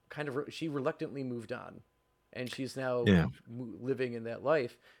kind of she reluctantly moved on, and she's now yeah, living in that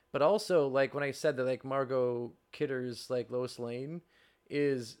life. But also, like when I said that, like Margot Kidder's like Lois Lane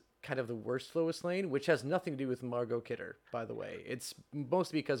is kind of the worst Lois Lane, which has nothing to do with Margot Kidder, by the way. It's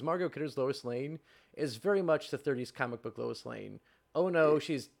mostly because Margot Kidder's Lois Lane is very much the 30s comic book Lois Lane. Oh no,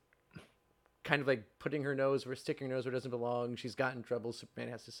 she's kind of like putting her nose where sticking her nose where it doesn't belong. She's got in trouble. Superman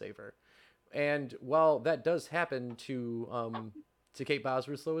has to save her. And while that does happen to Kate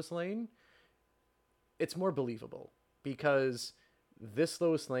Bosworth's Lois Lane, it's more believable because this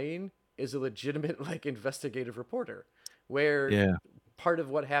Lois Lane is a legitimate like investigative reporter, where yeah, part of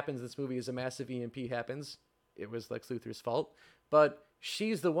what happens in this movie is a massive EMP happens. It was Lex Luthor's fault, but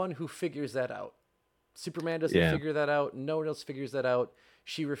she's the one who figures that out. Superman doesn't yeah, figure that out. No one else figures that out.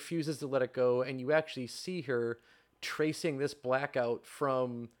 She refuses to let it go, and you actually see her tracing this blackout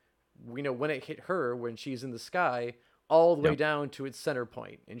from, when it hit her when she's in the sky all the way yep, down to its center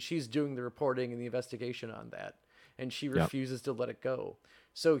point, and she's doing the reporting and the investigation on that, and she yep, refuses to let it go.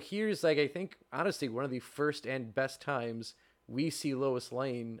 So here's like I think honestly one of the first and best times we see Lois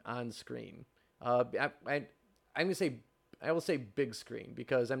Lane on screen. I'm gonna say I will say big screen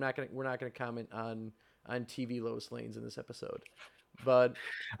because we're not gonna comment on TV Lois Lanes in this episode, but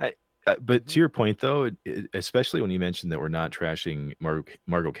I, but mm-hmm, to your point though, especially when you mentioned that we're not trashing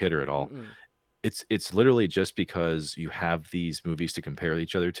Margot Kidder at all, mm-mm, it's literally just because you have these movies to compare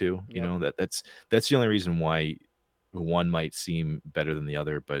each other to. yep, That's the only reason why one might seem better than the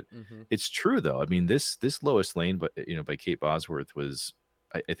other. But mm-hmm, it's true though. I mean, this Lois Lane, but by Kate Bosworth was,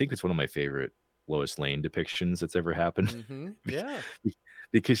 I think it's one of my favorite Lois Lane depictions that's ever happened. mm-hmm, yeah,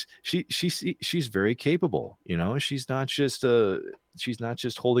 Because she's very capable. She's not just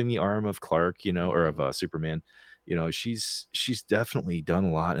holding the arm of Clark, or mm-hmm, of Superman. She's definitely done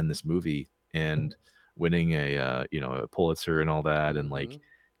a lot in this movie. And winning a a Pulitzer and all that, and Mm-hmm.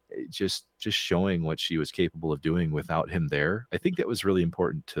 just showing what she was capable of doing without him there. I think that was really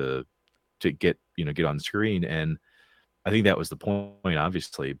important to get get on screen, and I think that was the point,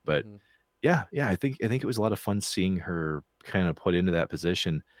 obviously. But Mm-hmm. yeah, I think it was a lot of fun seeing her kind of put into that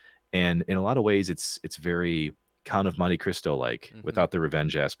position, and in a lot of ways, it's very Count of Monte Cristo like, Mm-hmm. without the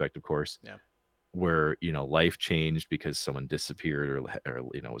revenge aspect, of course, Yeah. where life changed because someone disappeared or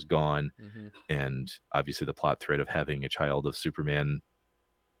was gone, Mm-hmm. and obviously the plot thread of having a child of Superman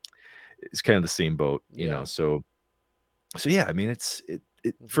is kind of the same boat, Yeah. so yeah, I mean, it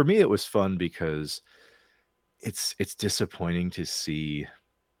Mm-hmm. for me, it was fun because it's disappointing to see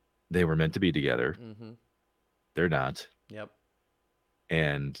they were meant to be together. Mm-hmm. They're not, Yep.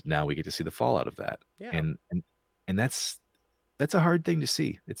 and now we get to see the fallout of that, Yeah. and that's a hard thing to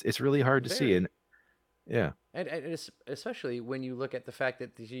see. It's really hard to see, and Very. yeah, And especially when you look at the fact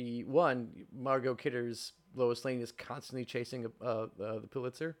that Margot Kidder's Lois Lane is constantly chasing the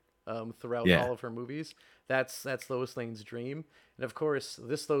Pulitzer throughout yeah, all of her movies. That's Lois Lane's dream, and of course,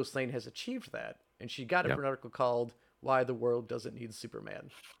 this Lois Lane has achieved that, and she got it yeah, for an article called "Why the World Doesn't Need Superman."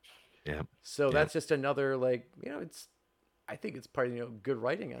 yeah, So yeah, that's just another it's I think it's part of good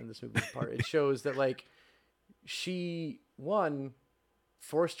writing on this movie's part. It shows that she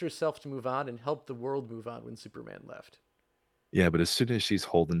forced herself to move on and helped the world move on when Superman left. yeah. But as soon as she's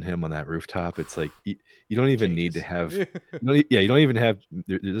holding him on that rooftop, it's like you don't even need to Changes. have, you don't even have.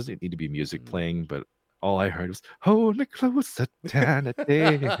 There doesn't need to be music Mm. playing, but all I heard was "Hold me closer, Tana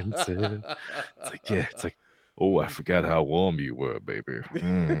dancing." It's like, yeah, it's like, oh, I forgot how warm you were, baby.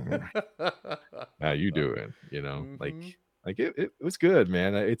 Mm. How you doing? Mm-hmm. Like it was good,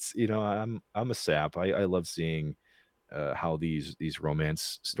 man. It's I'm a sap. I love seeing how these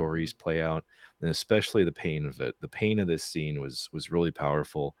romance Mm-hmm. stories play out, and especially the pain of it. The pain of this scene was really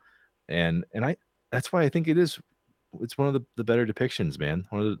powerful, and I that's why I think it's one of the better depictions, man.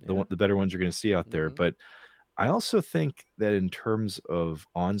 One of Yeah. the better ones you're going to see out there. Mm-hmm. But I also think that in terms of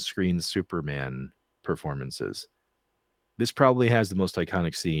on-screen Superman performances, this probably has the most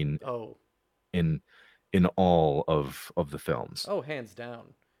iconic scene Oh. in in all of the films. Oh, hands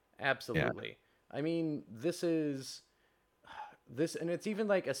down. Yeah. Absolutely. I mean, this and it's even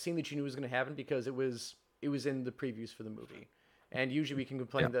like a scene that you knew was going to happen because it was in the previews for the movie. And usually we can Yeah.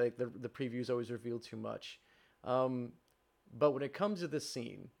 complain that the previews always reveal too much. Um, but when it comes to this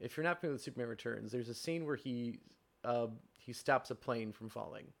scene, if you're not familiar with Superman Returns, there's a scene where he stops a plane from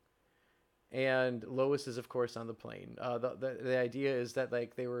falling, and Lois is of course on the plane. The idea is that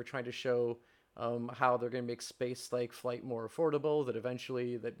they were trying to show how they're going to make space flight more affordable. That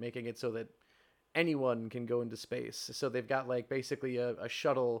eventually that making it so that anyone can go into space. So they've got basically a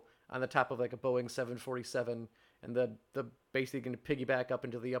shuttle on the top of a Boeing 747, and the basically going to piggyback up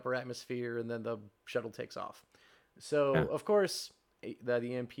into the upper atmosphere, and then the shuttle takes off. So Yeah. of course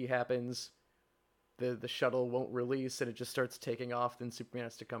the EMP happens. The shuttle won't release, and it just starts taking off. Then Superman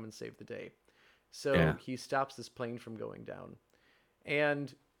has to come and save the day. So Yeah. he stops this plane from going down.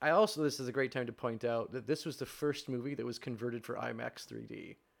 And I also, this is a great time to point out that this was the first movie that was converted for IMAX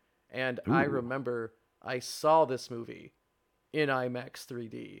 3D. And I Ooh, remember I saw this movie in IMAX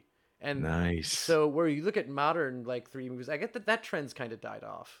 3D. And nice. so where you look at modern 3D movies, I get that trend's kind of died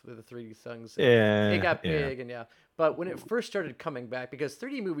off. The 3D things, it Yeah, got yeah. big, and yeah. But when it first started coming back, because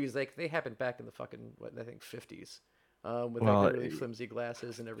 3D movies they happened back in the fucking what I think 50s, with Well, the really flimsy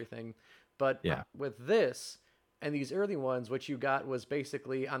glasses and everything. But yeah. with this and these early ones, what you got was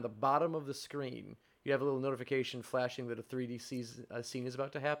basically on the bottom of the screen, you have a little notification flashing that a 3D scene is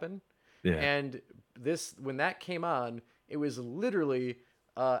about to happen. Yeah. And this, when that came on, it was literally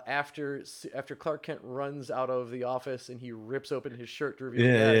after Clark Kent runs out of the office and he rips open his shirt to reveal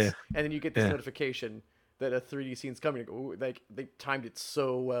the Yeah, yeah, S, and then you get this yeah. notification that a 3D scene's coming. Ooh, they timed it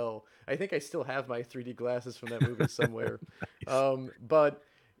so well. I think I still have my 3D glasses from that movie somewhere. Nice. But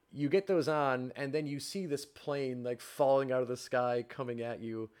you get those on, and then you see this plane falling out of the sky coming at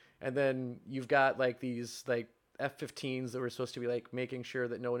you, and then you've got these F-15s that were supposed to be making sure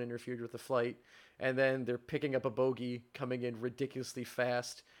that no one interfered with the flight, and then they're picking up a bogey coming in ridiculously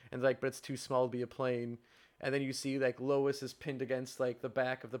fast, and but it's too small to be a plane. And then you see Lois is pinned against the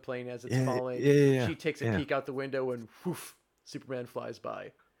back of the plane as it's Yeah, falling. yeah, yeah, She takes a yeah. peek out the window, and whoof, Superman flies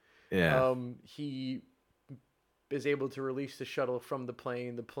by. Yeah. He is able to release the shuttle from the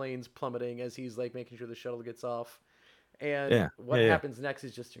plane. The plane's plummeting as he's making sure the shuttle gets off. And Yeah, what yeah, yeah. happens next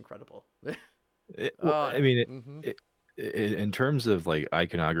is just incredible. Well, uh, I mean, mm-hmm, in terms of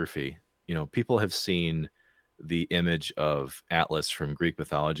iconography, people have seen the image of Atlas from Greek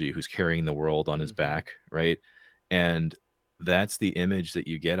mythology who's carrying the world on his mm-hmm, back, right? And that's the image that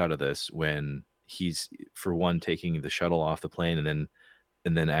you get out of this when he's, for one, taking the shuttle off the plane, and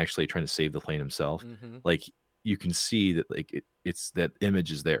then actually trying to save the plane himself. Mm-hmm. Like, you can see that, like, it's that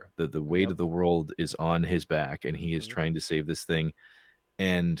image is there. The weight Yep. of the world is on his back, and he is Mm-hmm. trying to save this thing.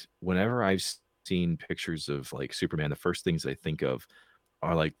 And whenever I've seen pictures of like Superman, the first things I think of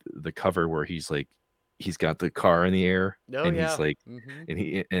are like the cover where he's got the car in the air, Oh and he's yeah. like, Mm-hmm. and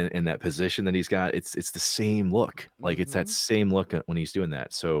he and that position that he's got, it's the same look. Like, it's that Mm-hmm. same look when he's doing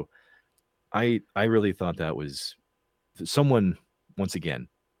that. So I really thought that was someone, once again,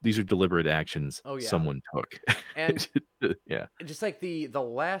 these are deliberate actions Oh yeah. someone took. And Yeah. just like the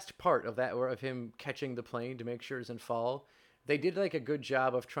last part of that, or of him catching the plane to make sure it doesn't fall, they did like a good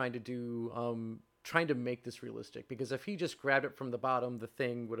job of trying to make this realistic, because if he just grabbed it from the bottom, the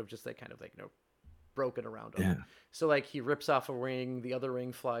thing would have just like kind of like broken around him. Yeah. So like he rips off a ring, the other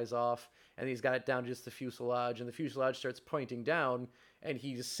ring flies off, and he's got it down to just the fuselage, and the fuselage starts pointing down, and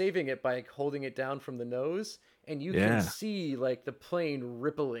he's saving it by holding it down from the nose, and you can Yeah. see like the plane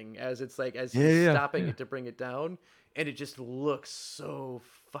rippling as it's like as Yeah. he's Yeah. stopping Yeah. it to bring it down, and it just looks so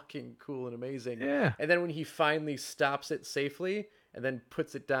fucking cool and amazing. Yeah. And then when he finally stops it safely and then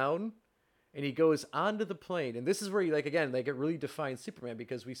puts it down, and he goes onto the plane, and this is where he, like, again, like, it really defines Superman,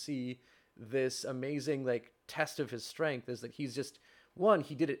 because we see this amazing like test of his strength is that he's just, one,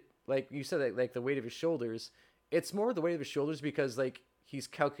 he did it like you said, like the weight of his shoulders. It's more the weight of his shoulders because like he's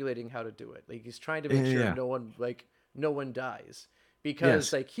calculating how to do it. Like he's trying to Yeah. make sure Yeah. no one dies, because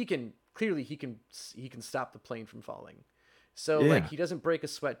Yes. like he can stop the plane from falling. So like Yeah. he doesn't break a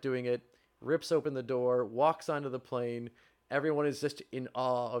sweat doing it. Rips open the door, walks onto the plane. Everyone is just in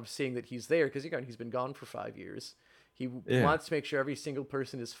awe of seeing that he's there, because again, he's been gone for 5 years. He Yeah. wants to make sure every single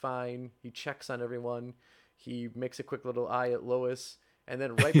person is fine. He checks on everyone. He makes a quick little eye at Lois, and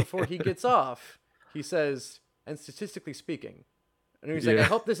then right before he gets off, he says, "And statistically speaking," and he's like, Yeah.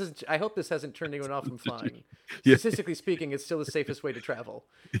 I hope this hasn't turned anyone off from flying. Yeah. Statistically speaking, it's still the safest way to travel."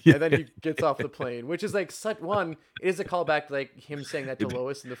 Yeah. And then he gets off the plane, which is like such one. It is a callback to like him saying that to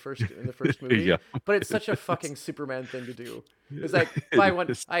Lois in the first movie, Yeah. but it's such a fucking Superman thing to do. It's like, bye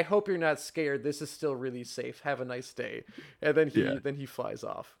one. I hope you're not scared. This is still really safe. Have a nice day. And Yeah. then he flies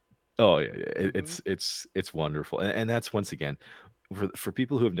off. Oh yeah, yeah. Mm-hmm. It's wonderful, and that's, once again, for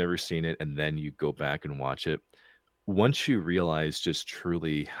people who have never seen it, and then you go back and watch it. Once you realize just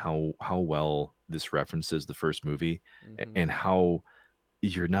truly how well this references the first movie, Mm-hmm. and how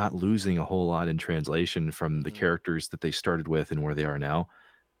you're not losing a whole lot in translation from the Mm-hmm. characters that they started with and where they are now.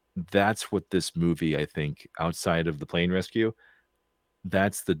 That's what this movie, I think, outside of the plane rescue,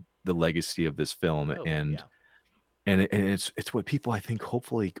 that's the legacy of this film, Oh and yeah. it's what people, I think,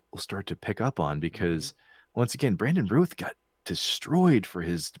 hopefully will start to pick up on, Mm-hmm. because once again, Brandon Ruth got destroyed for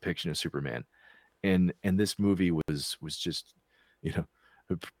his depiction of Superman, and this movie was just, you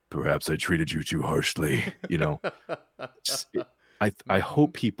know, perhaps I treated you too harshly, you know. S- it- I Mm-hmm.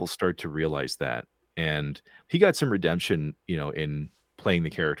 hope people start to realize that, and he got some redemption, in playing the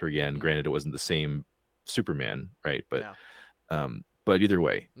character again. Mm-hmm. Granted, it wasn't the same Superman, right? Yeah. But either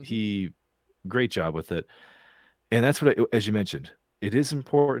way, Mm-hmm. he great job with it. And that's what as you mentioned, it is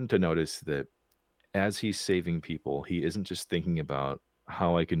important to notice that as he's saving people, he isn't just thinking about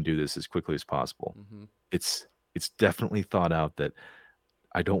how I can do this as quickly as possible. Mm-hmm. It's definitely thought out that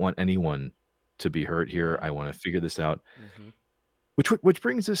I don't want anyone to be hurt here. I Yeah. want to figure this out. Mm-hmm. Which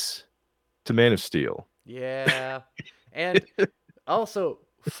brings us to Man of Steel. Yeah. And also,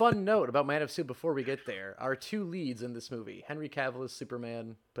 fun note about Man of Steel before we get there: our two leads in this movie, Henry Cavill as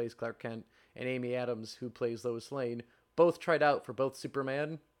Superman, plays Clark Kent, and Amy Adams, who plays Lois Lane, both tried out for both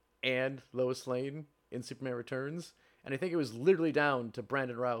Superman and Lois Lane in Superman Returns. And I think it was literally down to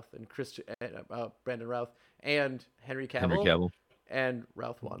Brandon Routh and Henry Henry Cavill, Cavill. and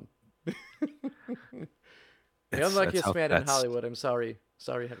Routh won. The That's unluckiest how man in that's Hollywood. I'm sorry.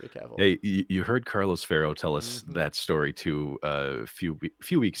 Sorry, Henry Cavill. Hey, you heard Carlos Ferro tell us Mm-hmm. that story too a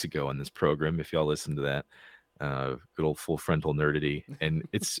few weeks ago on this program. If y'all listened to that, good old full frontal nerdity, and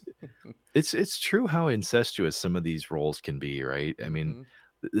it's true how incestuous some of these roles can be, right? I mean,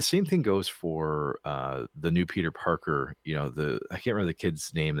 Mm-hmm. the same thing goes for the new Peter Parker. I can't remember the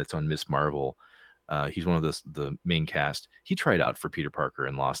kid's name that's on Miss Marvel. He's one of the main cast. He tried out for Peter Parker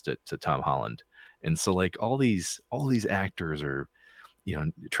and lost it to Tom Holland, and so like all these actors are,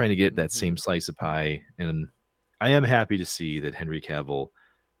 trying to get that Mm-hmm. same slice of pie. And I am happy to see that Henry Cavill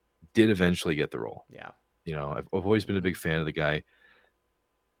did eventually get the role. Yeah. I've always been a Mm-hmm. big fan of the guy,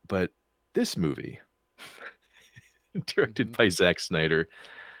 but this movie, directed Mm-hmm. by Zack Snyder,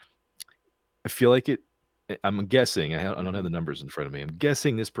 I feel like I'm guessing, I don't have Mm-hmm. the numbers in front of me. I'm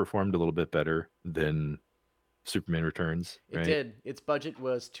guessing this performed a little bit better than Superman Returns, It right? did. Its budget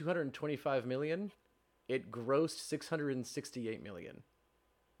was 225 million. It grossed 668 million.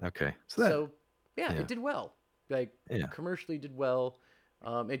 Okay, so that So yeah, yeah it did well. Like yeah commercially did well.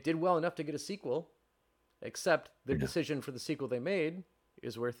 It did well enough to get a sequel. Except the yeah decision for the sequel they made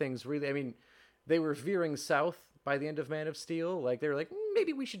is where things really. I mean, they were veering south by the end of Man of Steel. Like they were like,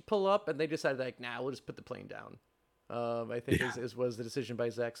 maybe we should pull up, and they decided like, nah, we'll just put the plane down. I think yeah. is was the decision by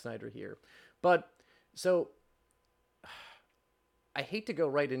Zack Snyder here. But so I hate to go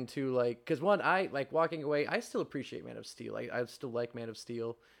right into like because one I like walking away. I still appreciate Man of Steel. I still like Man of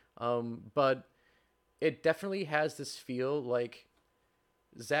Steel, but it definitely has this feel like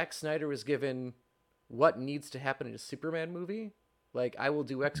Zack Snyder was given what needs to happen in a Superman movie. Like I will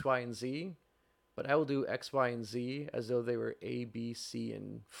do X, Y, and Z, but I will do X, Y, and Z as though they were A, B, C,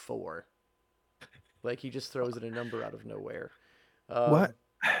 and 4. Like he just throws in a number out of nowhere. What?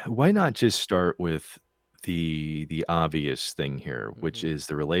 Um, Why not just start with the obvious thing here, which mhm. is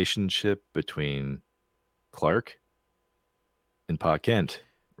the relationship between Clark and Pa Kent,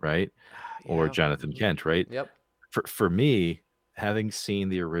 right? Or Yeah. Jonathan Hmm. Kent, right? Yep. For me, having seen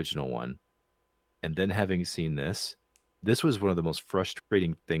the original one and then having seen this was one of the most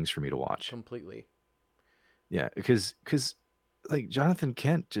frustrating things for me to watch. Completely. Yeah, because like Jonathan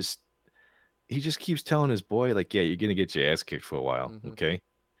Kent he just keeps telling his boy like, yeah, you're gonna get your ass kicked for a while, Hmm. okay?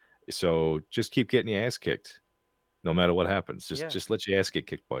 So just keep getting your ass kicked no matter what happens. Just Yeah. just let your ass get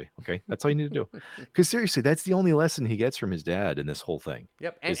kicked, boy. Okay, that's all you need to do. Because seriously, that's the only lesson he gets from his dad in this whole thing.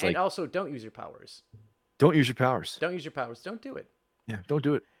 Yep. Is And like, also don't use your powers. don't use your powers. Don't use your powers. Don't do it. Yeah, don't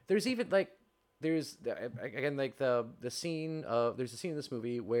do it. There's even like there's again like the scene there's a scene in this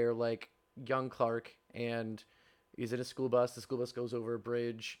movie where like young Clark and he's in a school bus. The school bus goes over a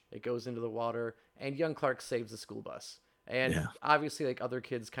bridge. It goes into the water, and young Clark saves the school bus. And Yeah, obviously, like other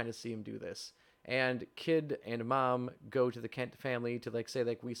kids, kind of see him do this. And kid and mom go to the Kent family to like say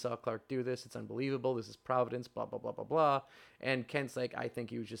like we saw Clark do this. It's unbelievable. This is Providence. Blah blah blah blah blah. And Kent's like, I think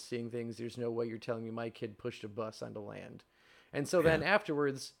he was just seeing things. There's no way you're telling me my kid pushed a bus onto land. And so yeah, then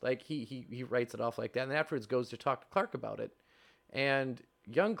afterwards, like he writes it off like that, and afterwards goes to talk to Clark about it. And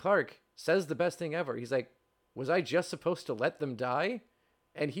young Clark says the best thing ever. He's like, "Was I just supposed to let them die?"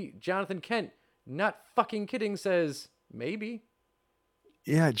 And Jonathan Kent, not fucking kidding, says, "Maybe,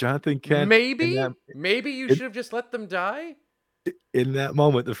 yeah. Jonathan Kent in maybe, maybe you in, should have just let them die." in that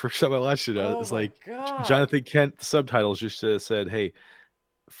moment, the first time I watched it, Oh it's my like god, Jonathan Kent. The subtitles just said, "Hey,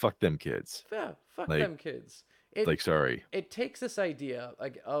 fuck them kids." yeah, fuck Like, them kids. It sorry. it takes this idea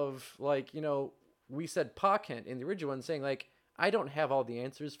like of like we said Pa Kent in the original one saying like I don't have all the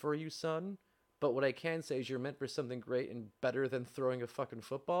answers for you, son, but what I can say is you're meant for something great and better than throwing a fucking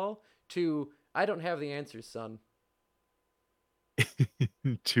football. To I don't have the answers, son.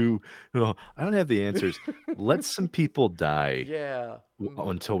 To no, I don't have the answers. Let some people die Yeah.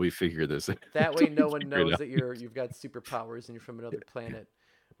 until we figure this That until way we no one figure it knows out. that you've got superpowers and you're from another Yeah, planet.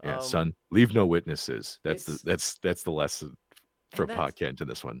 yeah, Um son, leave no witnesses. it's That's the lesson for and Pa that's Kent in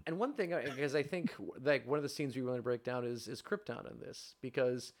this one. and one thing because I think like one of the scenes we want to break down is Krypton in this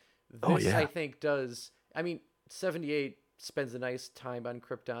because Oh this I yeah, think does I mean 78 spends a nice time on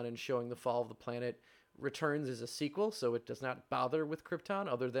Krypton and showing the fall of the planet. Returns is a sequel, so it does not bother with Krypton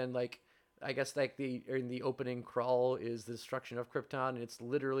other than like I guess like the in the opening crawl is the destruction of Krypton and it's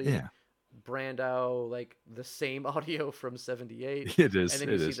literally yeah. Brando like the same audio from 78 It and is, then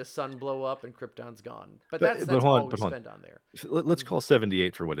you it see is. the sun blow up and Krypton's gone. But But that's hold on, all we but hold on. spend on there. Let's call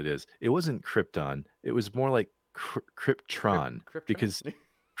 78 for what it is. It wasn't Krypton. It was more like Kryptron Krypton?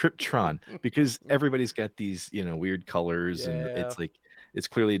 because everybody's got these, weird colors and Yeah. it's like it's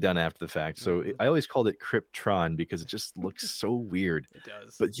clearly done after the fact. So Hmm. I always called it Kryptron because it just looks so weird. It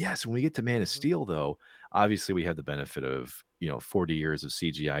does. But yes, when we get to Man of Hmm. Steel though, obviously we have the benefit of, 40 years of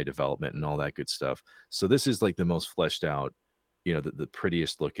CGI development and all Hmm. that good stuff. So this is like the most fleshed out, the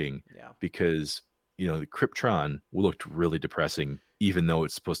prettiest looking Yeah. because the Kryptron looked really depressing, even though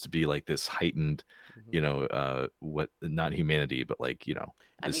it's supposed to be like this heightened, Hmm. what not humanity, but like,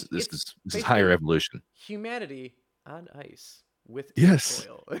 I mean, it's this is higher basically evolution. humanity on ice with Yes.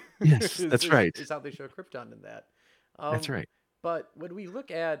 tinfoil Yes, that's right. is how they show Krypton in that. That's Um, right. but when we look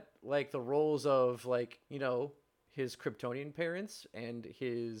at like the roles of like his Kryptonian parents and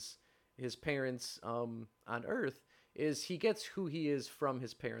his parents on Earth, is he gets who he is from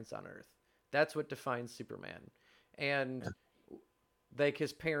his parents on Earth. That's what defines Superman, and Yeah. like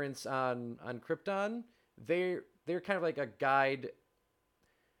his parents on Krypton, they're kind of like a guide.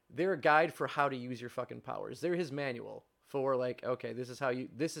 They're a guide for how to use your fucking powers. They're his manual for like, okay, this is how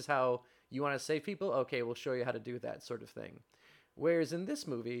you want to save people. Okay, we'll show you how to do that sort of thing. Whereas in this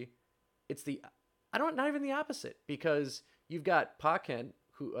movie, it's the I don't, not even the opposite, because you've got Pa Kent,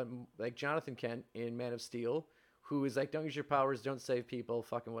 who like Jonathan Kent in Man of Steel, who is like, don't use your powers, don't save people,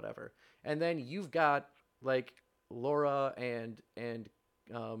 fucking whatever. And then you've got like Laura and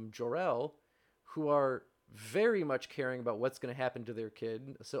Jor-El, who are very much caring about what's going to happen to their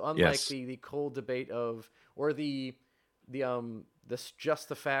kid. So unlike Yes. the cold debate of, or this just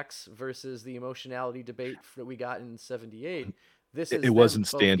the facts versus the emotionality debate that we got in 78, this It is them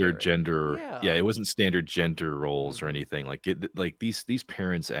wasn't both standard caring. gender. Yeah, Yeah. it wasn't standard gender roles or Mm-hmm. anything. Like like these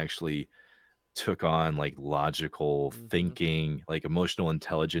parents actually took on like logical Mm-hmm. thinking, like emotional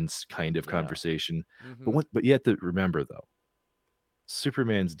intelligence kind of Yeah. conversation. Mm-hmm. But you have to remember though,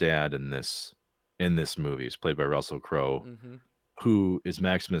 Superman's dad in this movie is played by Russell Crowe, Mm-hmm. who is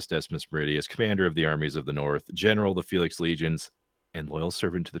Maximus Decimus Meridius, commander of the armies of the North, general of the Felix Legions, and loyal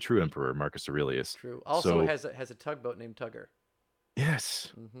servant to the true emperor Marcus Aurelius. True. Also So has a tugboat named Tugger.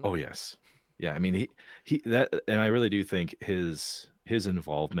 yes. Mm-hmm. Oh yes. Yeah, I mean he that and I really do think his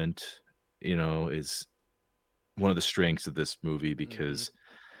involvement, is one of the strengths of this movie Mm-hmm. because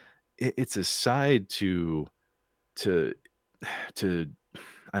it's a side to to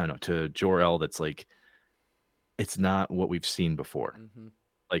I don't know, to Jor-El that's like it's not what we've seen before. Mm-hmm.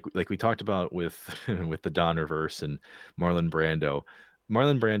 Like we talked about with with the Donnerverse and Marlon Brando.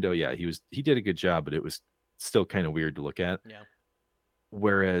 Marlon Brando, yeah, he did a good job, but it was still kind of weird to look at. Yeah.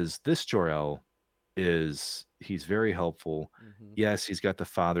 Whereas this Jor-El he's very helpful. Mm-hmm. Yes, he's got the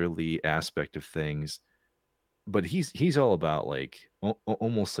fatherly aspect of things, but he's all about like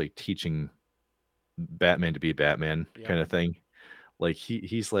almost like teaching Batman to be Batman Yep. kind of thing. Like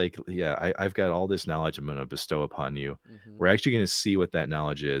he's like, yeah, I've got all this knowledge I'm going to bestow upon you. Mm-hmm. We're actually going to see what that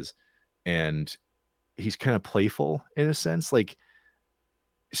knowledge is, and he's kind of playful in a sense. Like,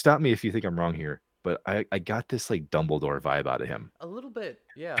 stop me if you think I'm wrong here, but I got this like Dumbledore vibe out of him. A little bit,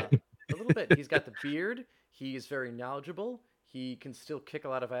 yeah. A little bit. He's got the beard. He's very knowledgeable. He can still kick a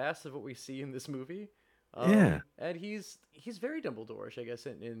lot of ass of what we see in this movie. Yeah. And he's very Dumbledore-ish, I guess,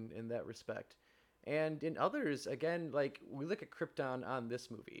 in that respect. And in others, again, like we look at Krypton on this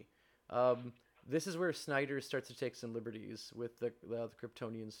movie. Um, this is where Snyder starts to take some liberties with the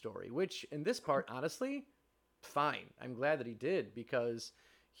Kryptonian story, which in this part, honestly, fine. I'm glad that he did, because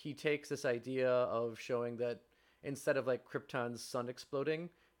he takes this idea of showing that instead of like Krypton's sun exploding,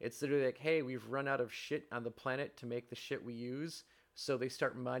 it's literally like, hey, we've run out of shit on the planet to make the shit we use. So they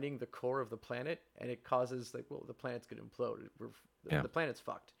start mining the core of the planet, and it causes like, well, the planet's gonna implode. Yeah. The planet's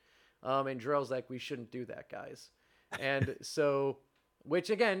fucked. And Jor-El's like, we shouldn't do that, guys. And so,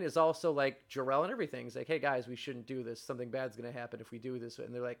 which again is also like Jor-El and everything. It's like, hey guys, we shouldn't do this. Something bad's gonna happen if we do this.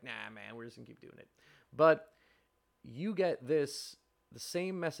 And they're like, nah, man, we're just gonna keep doing it. But you get the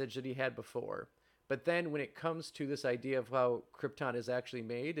same message that he had before. But then when it comes to this idea of how Krypton is actually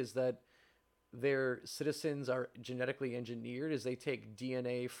made, is that their citizens are genetically engineered, as they take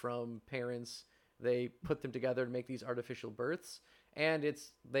DNA from parents, they put them together to make these artificial births, and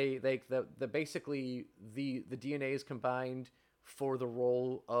it's the basically the DNA is combined for the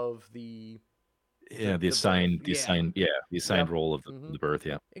role of Yeah, the birth. Yeah. the assigned Yep. role of Mm-hmm. the birth,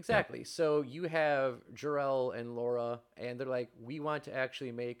 yeah. Yeah. Exactly. So you have Jor-El and Laura, and they're like, we want to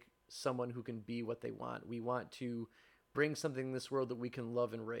actually make someone who can be what they want. We want to bring something in this world that we can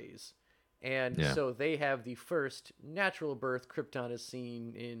love and raise. And Yeah. so they have the first natural birth Krypton has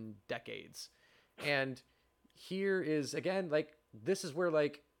seen in decades. And here is again, like, this is where,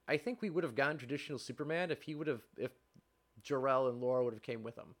 like, I think we would have gotten traditional Superman if Jor-El and Laura would have came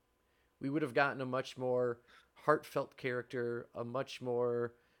with him. We would have gotten a much more heartfelt character, a much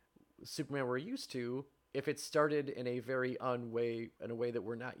more Superman we're used to, if it started in a very in a way that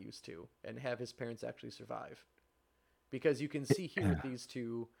we're not used to, and have his parents actually survive. Because you can see here with Yeah. these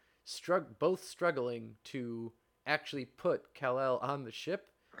two both struggling to actually put Kal-El on the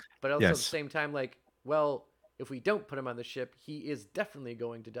ship, but also at the Yes. same time, like, well, if we don't put him on the ship, he is definitely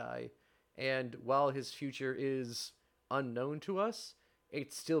going to die. And while his future is unknown to us,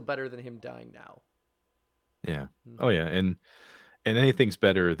 it's still better than him dying now. Yeah. Oh Mm-hmm. yeah, and anything's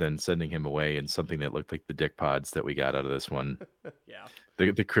better than sending him away in something that looked like the dick pods that we got out of this one. Yeah. The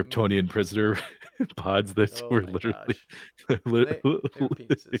Mm-hmm. Kryptonian prisoner pods that Oh were my literally gosh. They were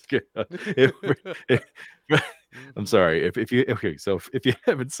penises. it were- it- I'm Mm-hmm. sorry if you okay, so if you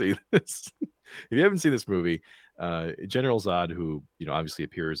haven't seen this, if you haven't seen this movie, General Zod, who obviously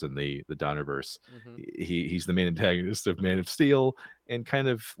appears in the Donnerverse, Mm-hmm. he's the main antagonist of Man of Steel and kind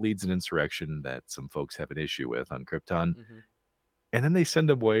of leads an insurrection that some folks have an issue with on Krypton. Mm-hmm. And then they send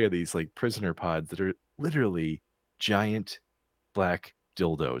him away in these like prisoner pods that are literally giant black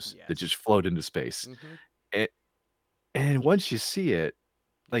dildos that just Yes. float into space. Mm-hmm. And, and once you see it,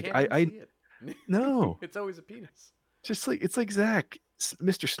 You like can't unsee it. No, It's always a penis. just like it's like Zack,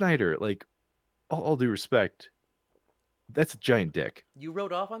 Mr. Snyder. Like all due respect, that's a giant dick. You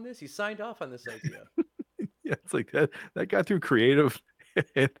wrote off on this? You signed off on this idea. Yeah, it's like that got through creative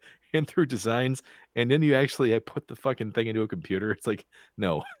and, and through designs, and then you actually put the fucking thing into a computer. It's like,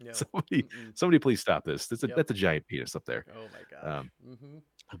 no, No. somebody, Mm-mm. somebody, please stop this. Yep. That's a giant penis up there. Oh my gosh. Um, Mm-hmm.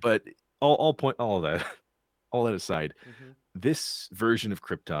 but all of that, all that aside, Mm-hmm. this version of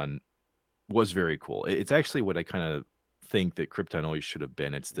Krypton was very cool. It's actually what I kind of think that Krypton always should have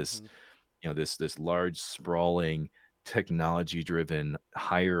been. It's this, Mm-hmm. this large, sprawling, technology-driven,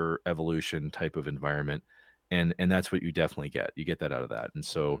 higher evolution type of environment, and that's what you definitely get. You get that out of that, and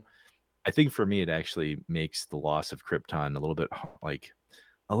Mm-hmm. so I think for me, it actually makes the loss of Krypton a little bit like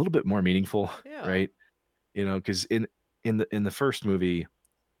a little bit more meaningful, Yeah. right? Because in the first movie,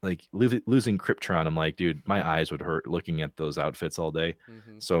 like losing Krypton, I'm like, dude, my eyes would hurt looking at those outfits all day.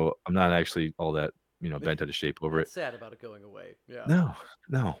 Mm-hmm. So I'm not actually all that bent out of shape over Not it. sad about it going away. Yeah. No,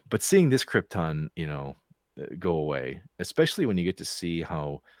 no. But seeing this Krypton, go away, especially when you get to see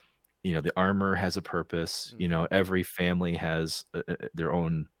how the armor has a purpose. Mm-hmm. Every family has their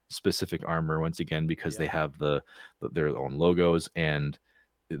own specific armor once again because they Yep. have their own logos and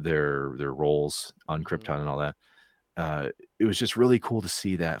their roles on Mm-hmm. Krypton and all that. uh, it was just really cool to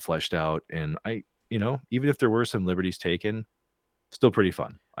see that fleshed out. And even if there were some liberties taken, still pretty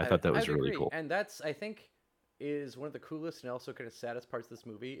fun. I thought that I'd was really agree, cool. and that's I think is one of the coolest and also kind of saddest parts of this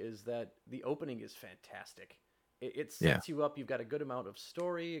movie is that the opening is fantastic. It Yeah. sets you up. You've got a good amount of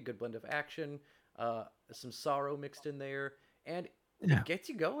story, a good blend of action, some sorrow mixed in there, and Yeah. it gets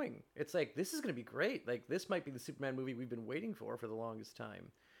you going. It's like this is going to be great. Like this might be the Superman movie we've been waiting for the longest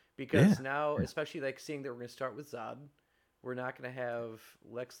time, because Yeah. now, Yeah. especially like seeing that we're going to start with Zod, we're not going to have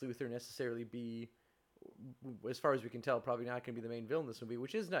Lex Luthor necessarily be, as far as we can tell, probably not going to be the main villain in this movie,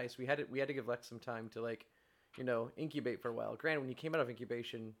 which is nice. We had to give Lex some time to like, incubate for a while. Granted, when he came out of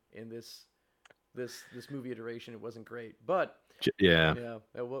incubation in this movie iteration, it wasn't great, but Yeah.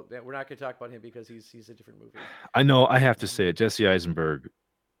 yeah, we're not going to talk about him because he's a different movie. I know. I have to Hmm. say it. Jesse Eisenberg,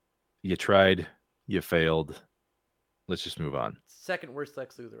 you tried, you failed. Let's just move on. Second worst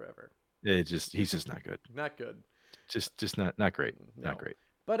Lex Luthor ever. He's just not good. Not good. Just not great. Not No. great.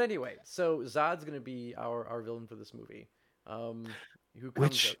 But anyway, so Zod's going to be our villain for this movie. Um, who comes up?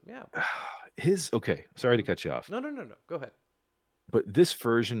 Which Yeah. okay. Sorry to Hmm. cut you off, No, no, no, no. Go ahead. but this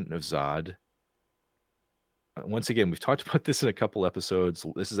version of Zod, once again, we've talked about this in a couple episodes.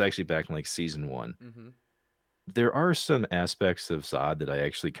 This is actually back in like season one. Mm-hmm. There are some aspects of Zod that I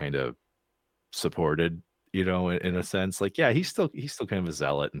actually kind of supported, in a sense. Like, yeah, Mm-hmm. he's still kind of a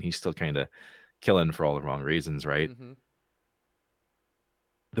zealot and he's still kind of killing for all the wrong reasons, right? Mm-hmm.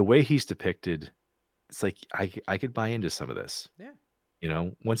 The way he's depicted, it's like I could buy into some of this. Yeah.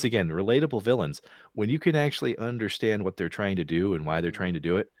 Once Mm-hmm. again, relatable villains. When you can actually understand what they're trying to do and why they're Mm-hmm. trying to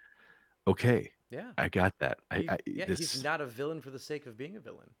do it, okay, Yeah. I got that. He's This not a villain for the sake of being a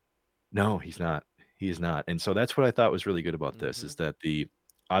villain. No, he's not. He is not. And so that's what I thought was really good about this Mm-hmm. is that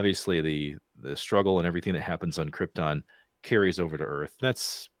obviously the struggle and everything that happens on Krypton carries over to Earth.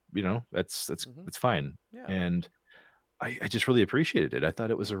 That's Mm-hmm. that's fine. Yeah. And I just really appreciated it. I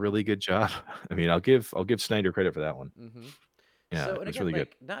thought it was a Mm-hmm. really good job. I mean, I'll give Snyder credit for that one. Mm-hmm. Yeah, So, it and was again, really good.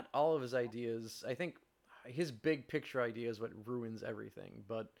 like, not all of his ideas. I think his big picture idea is what ruins everything.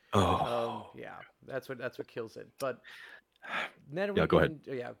 But, Oh. yeah, that's what kills it. But then when Yeah, you go get ahead.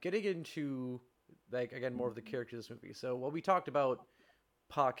 into, yeah, getting into like again more of the characters of this movie. So, what we talked about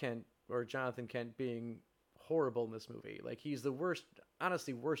Pa Kent or Jonathan Kent being horrible in this movie. Like he's the worst,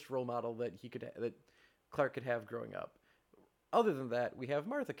 honestly, worst role model that Clark could have growing up. Other than that, we have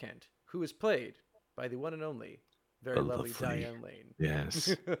Martha Kent, who is played by the one and only, very The lovely lovely. Diane Lane,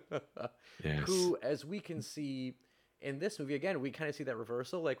 Yes. Yes. who, as we can see in this movie, again, we kind of see that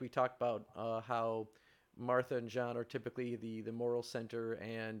reversal. Like we talked about how Martha and John are typically the moral center,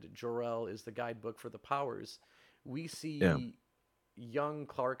 and Jor-El is the guidebook for the powers. We Yeah. see young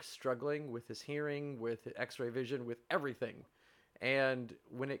Clark struggling with his hearing, with X-ray vision, with everything. And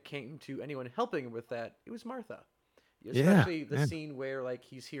when it came to anyone helping him with that, it was Martha. Yeah. Especially the Yeah. scene where like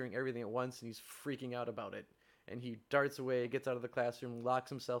he's hearing everything at once and he's freaking out about it. And he darts away, gets out of the classroom, locks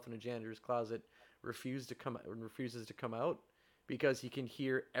himself in a janitor's closet, refuses to come out because he can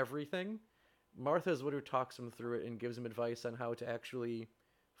hear everything. Martha is what who talks him through it and gives him advice on how to actually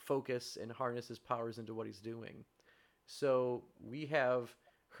focus and harness his powers into what he's doing. So we have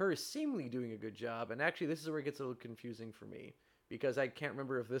her seemingly doing a good job, and actually, this is where it gets a little confusing for me because I can't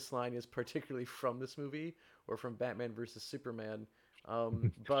remember if this line is particularly from this movie or from Batman versus Superman.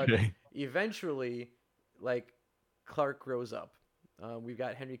 But Okay. eventually, like Clark grows up. We've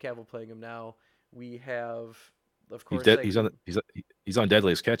got Henry Cavill playing him now. We have, of He's course, dead. like He's on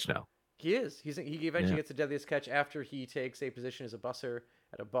Deadliest Catch now. he is. He eventually Yeah. gets the deadliest catch after he takes a position as a busser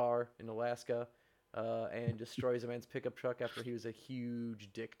at a bar in Alaska, and destroys a man's pickup truck after he was a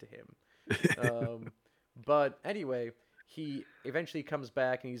huge dick to him. Um, but anyway, he eventually comes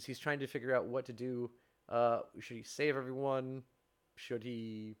back and he's trying to figure out what to do. Should he save everyone? Should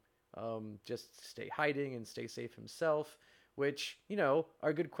he just stay hiding and stay safe himself? Which,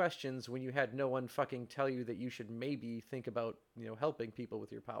 are good questions when you had no one fucking tell you that you should maybe think about, helping people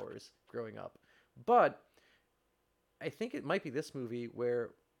with your powers growing up. But I think it might be this movie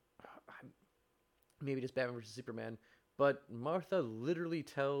where maybe just Batman versus Superman, but Martha literally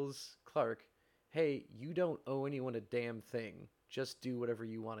tells Clark, "Hey, you don't owe anyone a damn thing. Just do whatever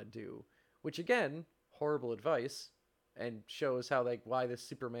you want to do." Which again, horrible advice, and shows how like why this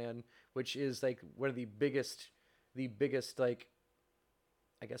Superman, which is like one of the biggest like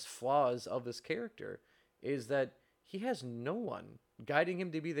I guess flaws of this character, is that he has no one guiding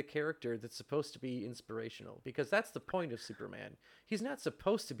him to be the character that's supposed to be inspirational, because that's the point of Superman. He's not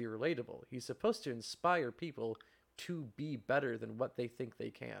supposed to be relatable. He's supposed to inspire people to be better than what they think they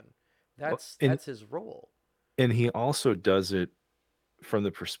can. Well, That's his role. and he also does it from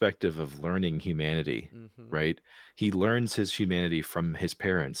the perspective of learning humanity, Mm-hmm. right? He learns his humanity from his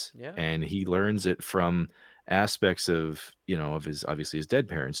parents, Yeah. and he learns it from aspects of, of his obviously his dead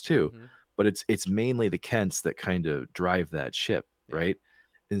parents too. Mm-hmm. But it's mainly the Kents that kind of drive that ship, Yeah. right?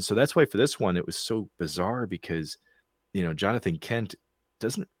 And so that's why for this one it was so bizarre because, Jonathan Kent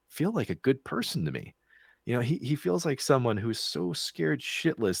doesn't feel like a good person to me. He feels like someone who's so scared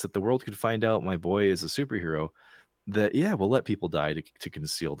shitless that the world could find out my boy is a superhero that, yeah, we'll let people die to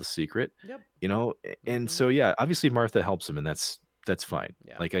conceal the secret, Yep. and Mm-hmm. so yeah, obviously Martha helps him, and that's fine.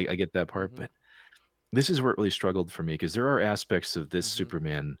 Yeah. Like I get that part, Mm-hmm. but this is where it really struggled for me because there are aspects of this Mm-hmm.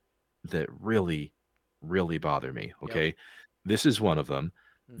 Superman that really, really bother me. Yep. Okay, this is one of them.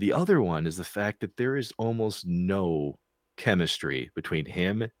 The Mm-hmm. other one is the fact that there is almost no chemistry between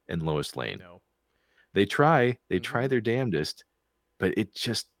him and Lois Lane. No. They try Mm-hmm. their damnedest, but it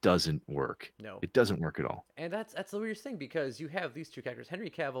just doesn't work. No. It doesn't work at all. And that's the weirdest thing, because you have these two characters. Henry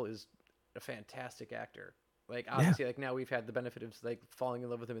Cavill is a fantastic actor. Like Yeah. obviously, like now we've had the benefit of like falling in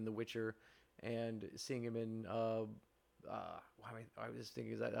love with him in The Witcher, and seeing him in I was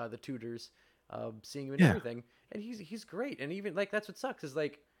thinking is that The Tudors, seeing him in Yeah. everything, and he's great. And even like that's what sucks is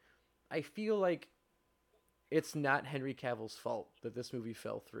like I feel like it's not Henry Cavill's fault that this movie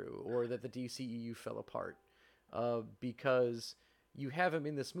fell through or that the DCEU fell apart, because you have him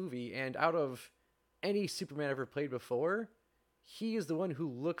in this movie, and out of any Superman ever played before, he is the one who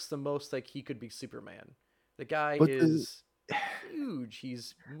looks the most like he could be Superman. The guy But the is huge.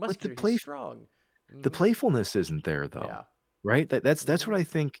 He's but the muscular. He's play strong. the Hmm. playfulness isn't there though. Yeah. Right? That's Hmm. what I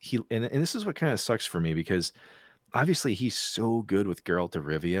think and this is what kind of sucks for me because obviously he's so good with Geralt of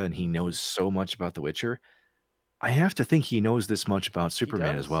Rivia and he Hmm. knows so much about The Witcher. I have to think he knows this much about He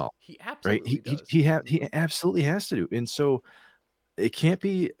Superman as does. well. He Right? absolutely He he does. he, ha- Hmm. he absolutely has to do. And so it can't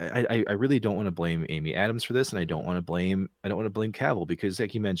be I really don't want to blame Amy Adams for this and Hmm. I don't want to blame Cavill because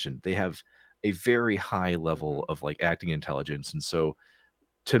like you mentioned, they have a very high Hmm. level of like acting intelligence. And so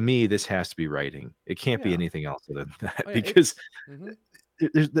to me, this has to be writing. It Oh can't be yeah. anything else other than that Oh yeah. because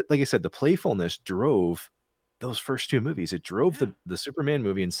It's. Hmm. like I said, the playfulness drove those first two movies. It drove Yeah. the Superman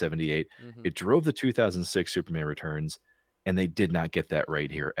movie in '78. Hmm. It drove the 2006 Superman Returns, and they did not get that right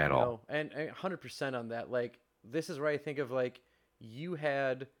here at all. No, and 100% on that. Like this is where I think of like you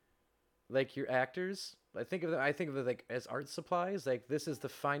had like your actors. I think of them like as art supplies. Like this is the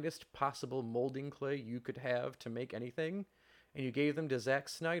finest possible molding clay you could have to make anything, and you gave them to Zack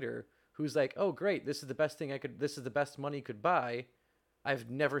Snyder, who's like, "Oh great, this is the best thing I could. This is the best money could buy.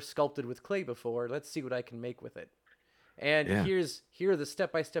 I've never sculpted with clay before. Let's see what I can make with it." And Yeah. here are the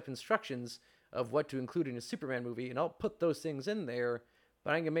step-by-step instructions of what to include in a Superman movie, and I'll put those things in there,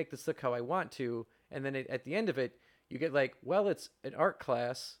 but I'm gonna make this look how I want to. And then at the end of it, you get like, well, it's an art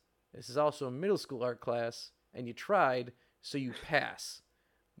class. This is also a middle school art class, and you tried, so you pass.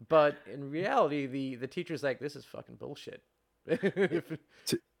 But in reality, the teacher's like, this is fucking bullshit. Mm-hmm.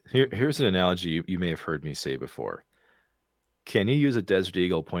 Here's an analogy you may have heard me say before. Can you use a Desert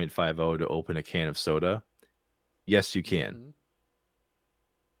Eagle .50 to open a can of soda? Yes, you can.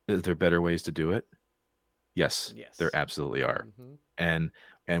 Mm-hmm. Is there better ways to do it? Yes, there Yes. absolutely are. Mm-hmm.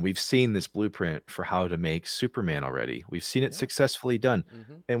 And we've seen this blueprint for how to make Superman already. We've seen it Yeah. successfully done,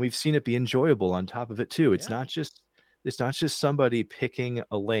 Mm-hmm. and we've seen it be enjoyable on top of it too. Yeah. It's not just somebody picking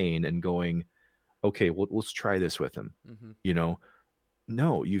a lane and going, okay, well, let's try this with him. Mm-hmm. You know,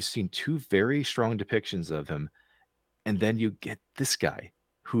 no, you've seen two very strong depictions of him, And then you get this guy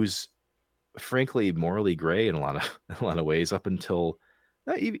who's frankly morally gray in a lot of a lot of ways up until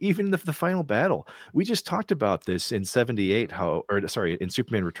even the final battle. We just talked about this in 78 Mm-hmm. how or sorry, in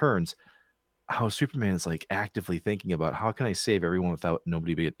Superman Returns, how Superman is like actively thinking about how can I save everyone without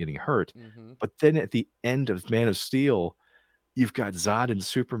nobody getting hurt. Mm-hmm. But then at the end of Man of Steel, you've got Zod and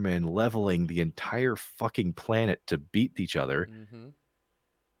Superman leveling the entire fucking planet to beat each other. Mm-hmm.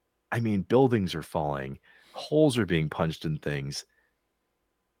 I mean, buildings are falling, holes are being punched in things.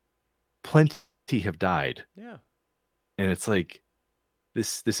 Plenty have died. Yeah. And it's like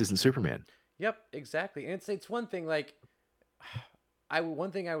this isn't Mm-hmm. Superman. Yep, exactly. And it's one thing like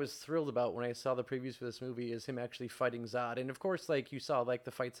one thing I was thrilled about when I saw the previews for this movie is him actually fighting Zod. And of course, like you saw like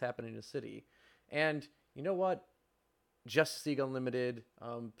the fights happen in a city. And you know what? Justice League Unlimited,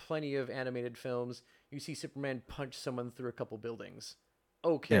 plenty of animated films. You see Superman punch someone through a couple buildings.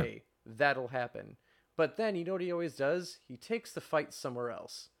 Yeah. Okay, that'll happen. But then you know what he always does? He takes the fight somewhere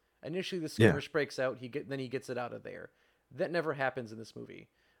else. Initially, the Yeah. skirmish breaks out. Then he gets it out of there. That never happens in this movie.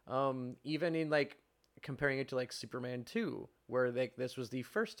 Even in like comparing it to like Superman 2, where like this was the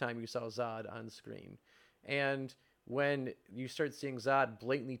first time you saw Zod on screen, and when you start seeing Zod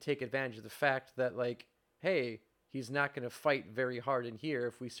blatantly take advantage of the fact that like, hey, he's not going to fight very hard in here.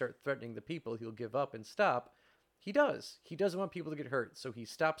 If we start threatening the people, he'll give up and stop. He does. He doesn't want people to get hurt, so he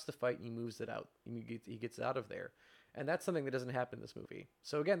stops the fight and he moves it out. He gets out of there, and that's something that doesn't happen in this movie.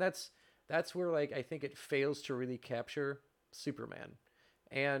 So again, that's where like I think it fails to really capture Superman,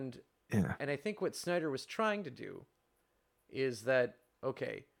 and Yeah. and I think what Snyder was trying to do is that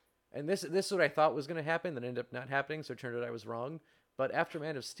okay, and this is what I thought was going to happen, that ended up not happening. So it turned out I was wrong. But after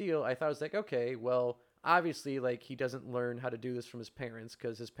Man of Steel, I thought I was like, okay, well, obviously, like he doesn't learn how to do this from his parents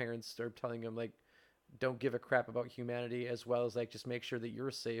because his parents start telling him like, don't give a crap about humanity, as well as like just make sure that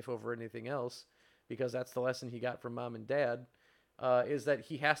you're safe over anything else, because that's the lesson he got from mom and dad. Is that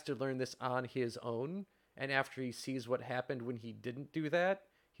he has to learn this on his own, and after he sees what happened when he didn't do that,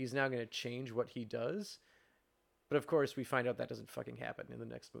 he's now going to change what he does. But of course, we find out that doesn't fucking happen in the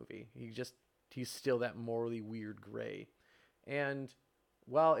next movie. He's still that morally weird gray. And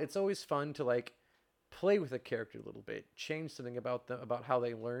while it's always fun to like play with a character a little bit, change something about them, about how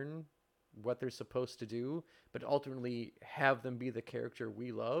they learn what they're supposed to do, but ultimately have them be the character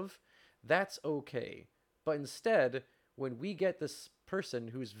we love, that's okay. But instead, when we get this person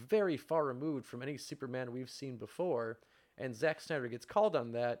who's very far removed from any Superman we've seen before, and Zack Snyder gets called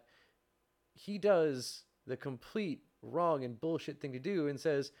on that, he does the complete wrong and bullshit thing to do and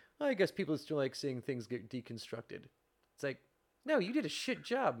says, oh, I guess people still like seeing things get deconstructed. It's like, no, you did a shit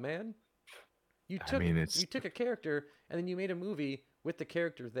job, man. You I took mean, it's you took a character and then you made a movie with the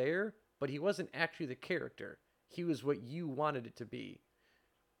character there, but he wasn't actually the character. He was what you wanted it to be.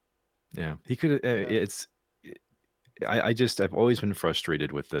 yeah. He could Yeah. it's I just I've always been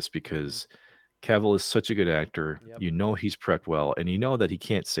frustrated with this Mm-hmm. because Cavill is such a good actor. Yep. You know he's prepped well, and you know that he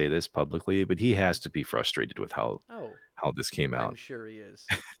can't say this publicly, but he Mm-hmm. has to be frustrated with Oh, how this came I'm out. sure he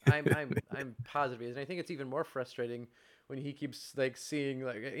is. I'm positive he is, and I think it's even more frustrating when he keeps like seeing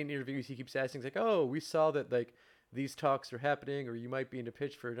like in interviews he keeps asking like, "Oh, we saw that like these talks are happening, or you might be in a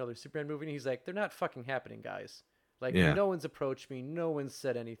pitch for another Superman movie." And he's like, "They're not fucking happening, guys. Like, Yeah. no one's approached me, no one's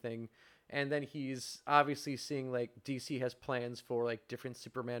said anything." And then he's obviously seeing like DC has plans for like different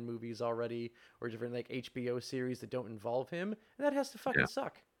Superman movies already, or different like HBO series that don't involve him, and that has to fucking Yeah.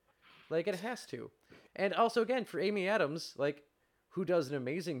 suck. Like it has to. And also again for Amy Adams, like who does an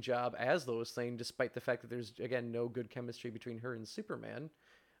amazing job as Lois Lane, despite the fact that there's again no good chemistry between her and Superman.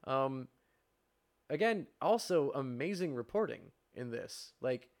 Um, Again, also amazing reporting in this.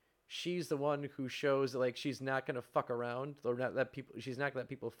 Like she's the one who shows that like she's not gonna fuck around or not let people. She's not gonna let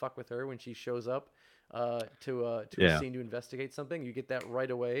people fuck with her when she shows up to a Yeah. scene to investigate something. You get that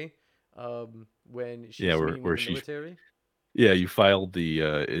right away when Yeah, she's meeting with where the she military. yeah, you filed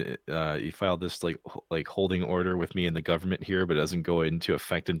this like holding order with me and the government here, but it doesn't go into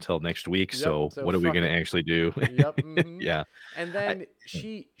effect until next week. Yep. So So what are we fuck gonna it. actually do? Yep. Mm-hmm. Yeah. And I then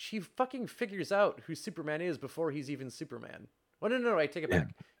she fucking figures out who Superman is before he's even Superman. Well, no, I take it yeah.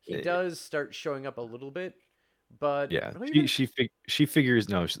 back. He Eh, does start showing up a little bit, but Yeah. oh, even She figures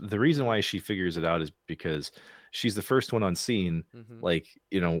no, the reason mm-hmm, why she figures it out is because she's the first one on scene, mm-hmm, like,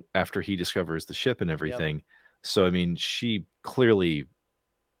 after he discovers the ship and yep, everything. So I mean, she clearly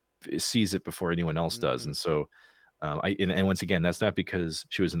sees it before anyone else does. mm-hmm, And so and once again, that's not because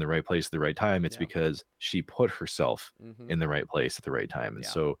she was in the right place at the right time. It's yeah, because she put herself mm-hmm, in the right place at the right time. And yeah,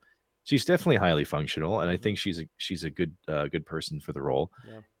 so she's definitely highly functional, and I mm-hmm, think she's a good good person for the role.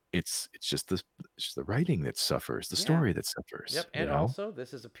 yeah, it's just the writing that suffers, the Yeah. story that suffers, Yep. you And know? also,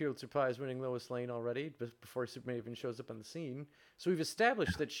 this is a Pulitzer Prize winning Lois Lane already before Superman even shows up on the scene. So we've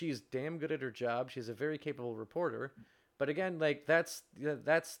established that she's damn good at her job. She's a very capable reporter. But again, like that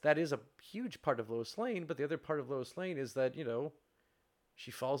is a huge part of Lois Lane. But the other part of Lois Lane is that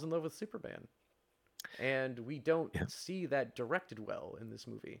she falls in love with Superman, and we don't Yeah. see that directed well in this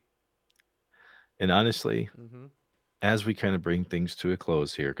movie. And honestly, Mm-hmm. as we kind of bring things to a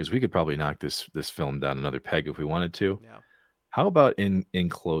close here, because we could probably knock this film down another peg if we wanted to. Yeah. How about in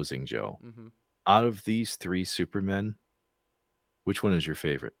closing, Joe? Mm-hmm. Out of these 3 Supermen, which one is your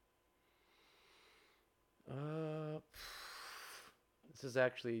favorite? Uh, this is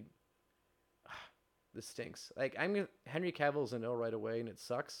actually this stinks. Like Henry Cavill's a no right away, and it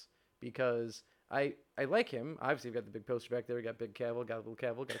sucks because I like him. Obviously, we've got the big poster back there. We got big Cavill, got a little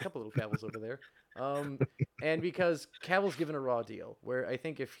Cavill, got a couple little Cavills over there. And because Cavill's given a raw deal, where I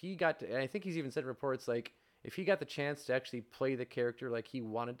think if he got to, and I think he's even said in reports like if he got the chance to actually play the character like he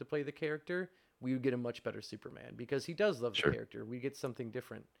wanted to play the character, we would get a much better Superman because he does love the Sure. character. We get something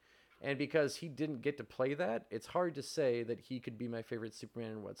different. And because he didn't get to play that, it's hard to say that he could be my favorite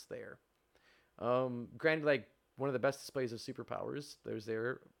Superman and what's there. Granted, like one of the best displays of superpowers. There's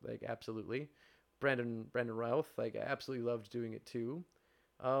there, like absolutely. Brandon Routh, like I absolutely loved doing it too.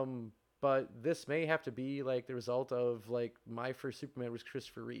 Um, but this may have to be like the result of like my first Superman was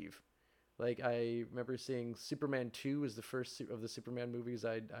Christopher Reeve. Like I remember seeing Superman 2 was the first of the Superman movies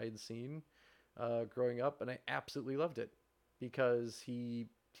I had seen growing up, and I absolutely loved it because he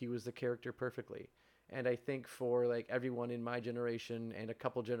was the character perfectly. And I think for like everyone in my generation and a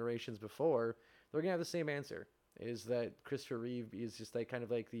couple generations before, they're gonna have the same answer: is that Christopher Reeve is just like kind of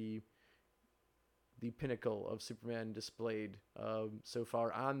like the pinnacle of Superman displayed so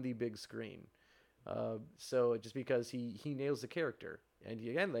far on the big screen. So just because he nails the character, and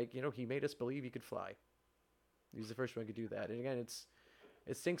again, like he made us believe he could fly. He's the first one who could do that. And again,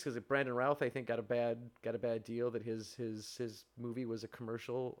 it stinks because Brandon Routh I think got a bad deal that his movie was a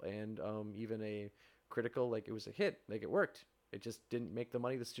commercial and even a critical, like it was a hit, like it worked. It just didn't make the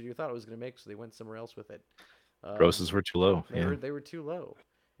money the studio thought it was going to make, so they went somewhere else with it. Grosses were too low. They Yeah. were too low,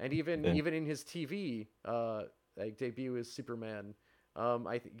 and even Yeah. even in his TV like debut as Superman,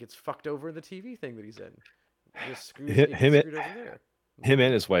 I think gets fucked over in the TV thing that he's in. Just screws Hi- it gets Him screwed over there. him Mm-hmm.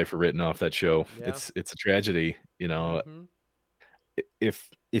 and his wife were written off that show. Yeah. It's a tragedy, you know. Mm-hmm.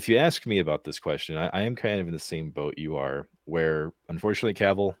 If you ask me about this question, I am kind of in the same boat you are, where unfortunately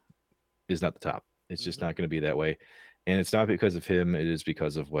Cavill is not the top. It's just Mm-hmm. not going to be that way, and it's not because of him. It is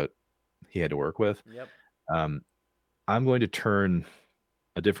because of what he had to work with. Yep. Um, I'm going to turn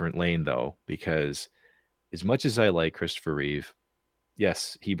a different lane though, because as much as I like Christopher Reeve,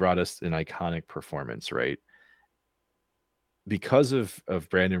 yes, he brought us an iconic performance, right? Because of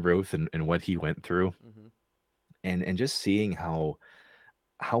Brandon Routh and what he went through, Mm-hmm. and just seeing how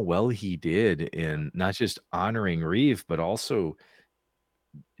well he did Yeah. in not just honoring Reeve, but also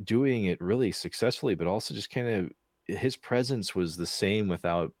doing it really successfully, but also just kind of his presence was the same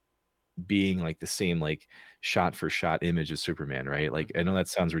without being like the same like shot for shot image of Superman, right? Like I Mm-hmm. know that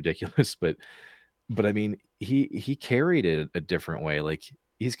sounds ridiculous, but I mean he carried it a different way. Like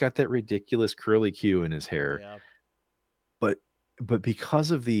he's got that ridiculous curly Q in his hair, Yeah. but but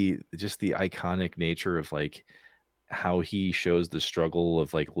because of the just the iconic nature of like how he shows the struggle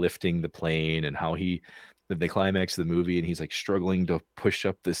of like lifting the plane and how the climax of the movie and he's like struggling to push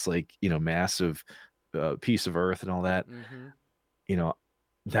up this like massive piece of earth and all that, Mm-hmm. you know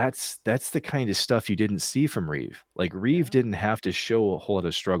that's the kind of stuff you didn't see from Reeve. Like Reeve Yeah. didn't have to show a whole lot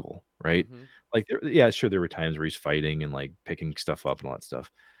of struggle, right? Mm-hmm. Like yeah, sure, there were times where he's fighting and like picking stuff up and all that stuff,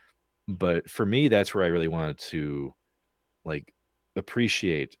 but for me that's where I really wanted to like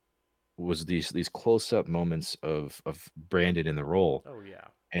appreciate was these close up moments of Brandon in the role, Oh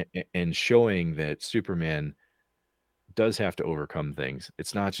yeah. and showing that Superman does have to overcome things.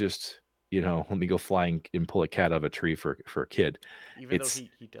 It's not just let me go flying and pull a cat out of a tree for a kid. Even though It's he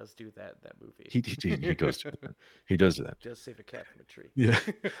does do that in that movie. he does do that. He does do that. Does save a cat from a tree. Yeah,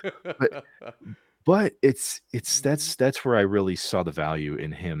 but it's Mm-hmm. that's where I really saw the value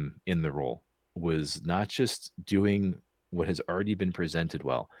in him in the role, was not just doing what has already been presented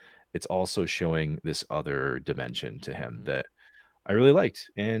well. It's also showing this other dimension to him Mm-hmm. that I really liked.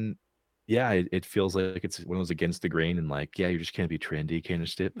 And yeah, it feels like it's one of those against the grain and like, yeah, you just can't be trendy kind of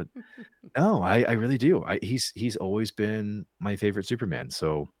shit. But no, I really do. He's always been my favorite Superman.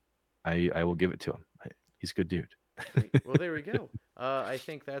 So I will give it to him. He's a good dude. Sweet. Well, there we go. I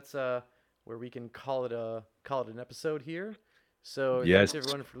think that's where we can call it an episode here. So thanks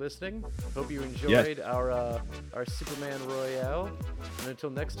everyone for listening. Hope you enjoyed our Superman Royale. And until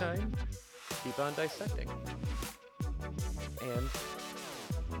next time, keep on dissecting. And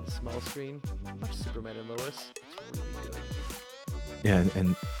on the small screen, watch Superman and Lois. It's really good. Yeah,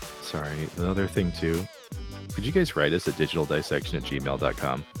 and sorry, the other thing too. Could you guys write us at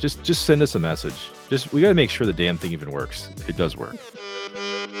digitaldissection@gmail.com? Just send us a message. We got to make sure the damn thing even works. It does work.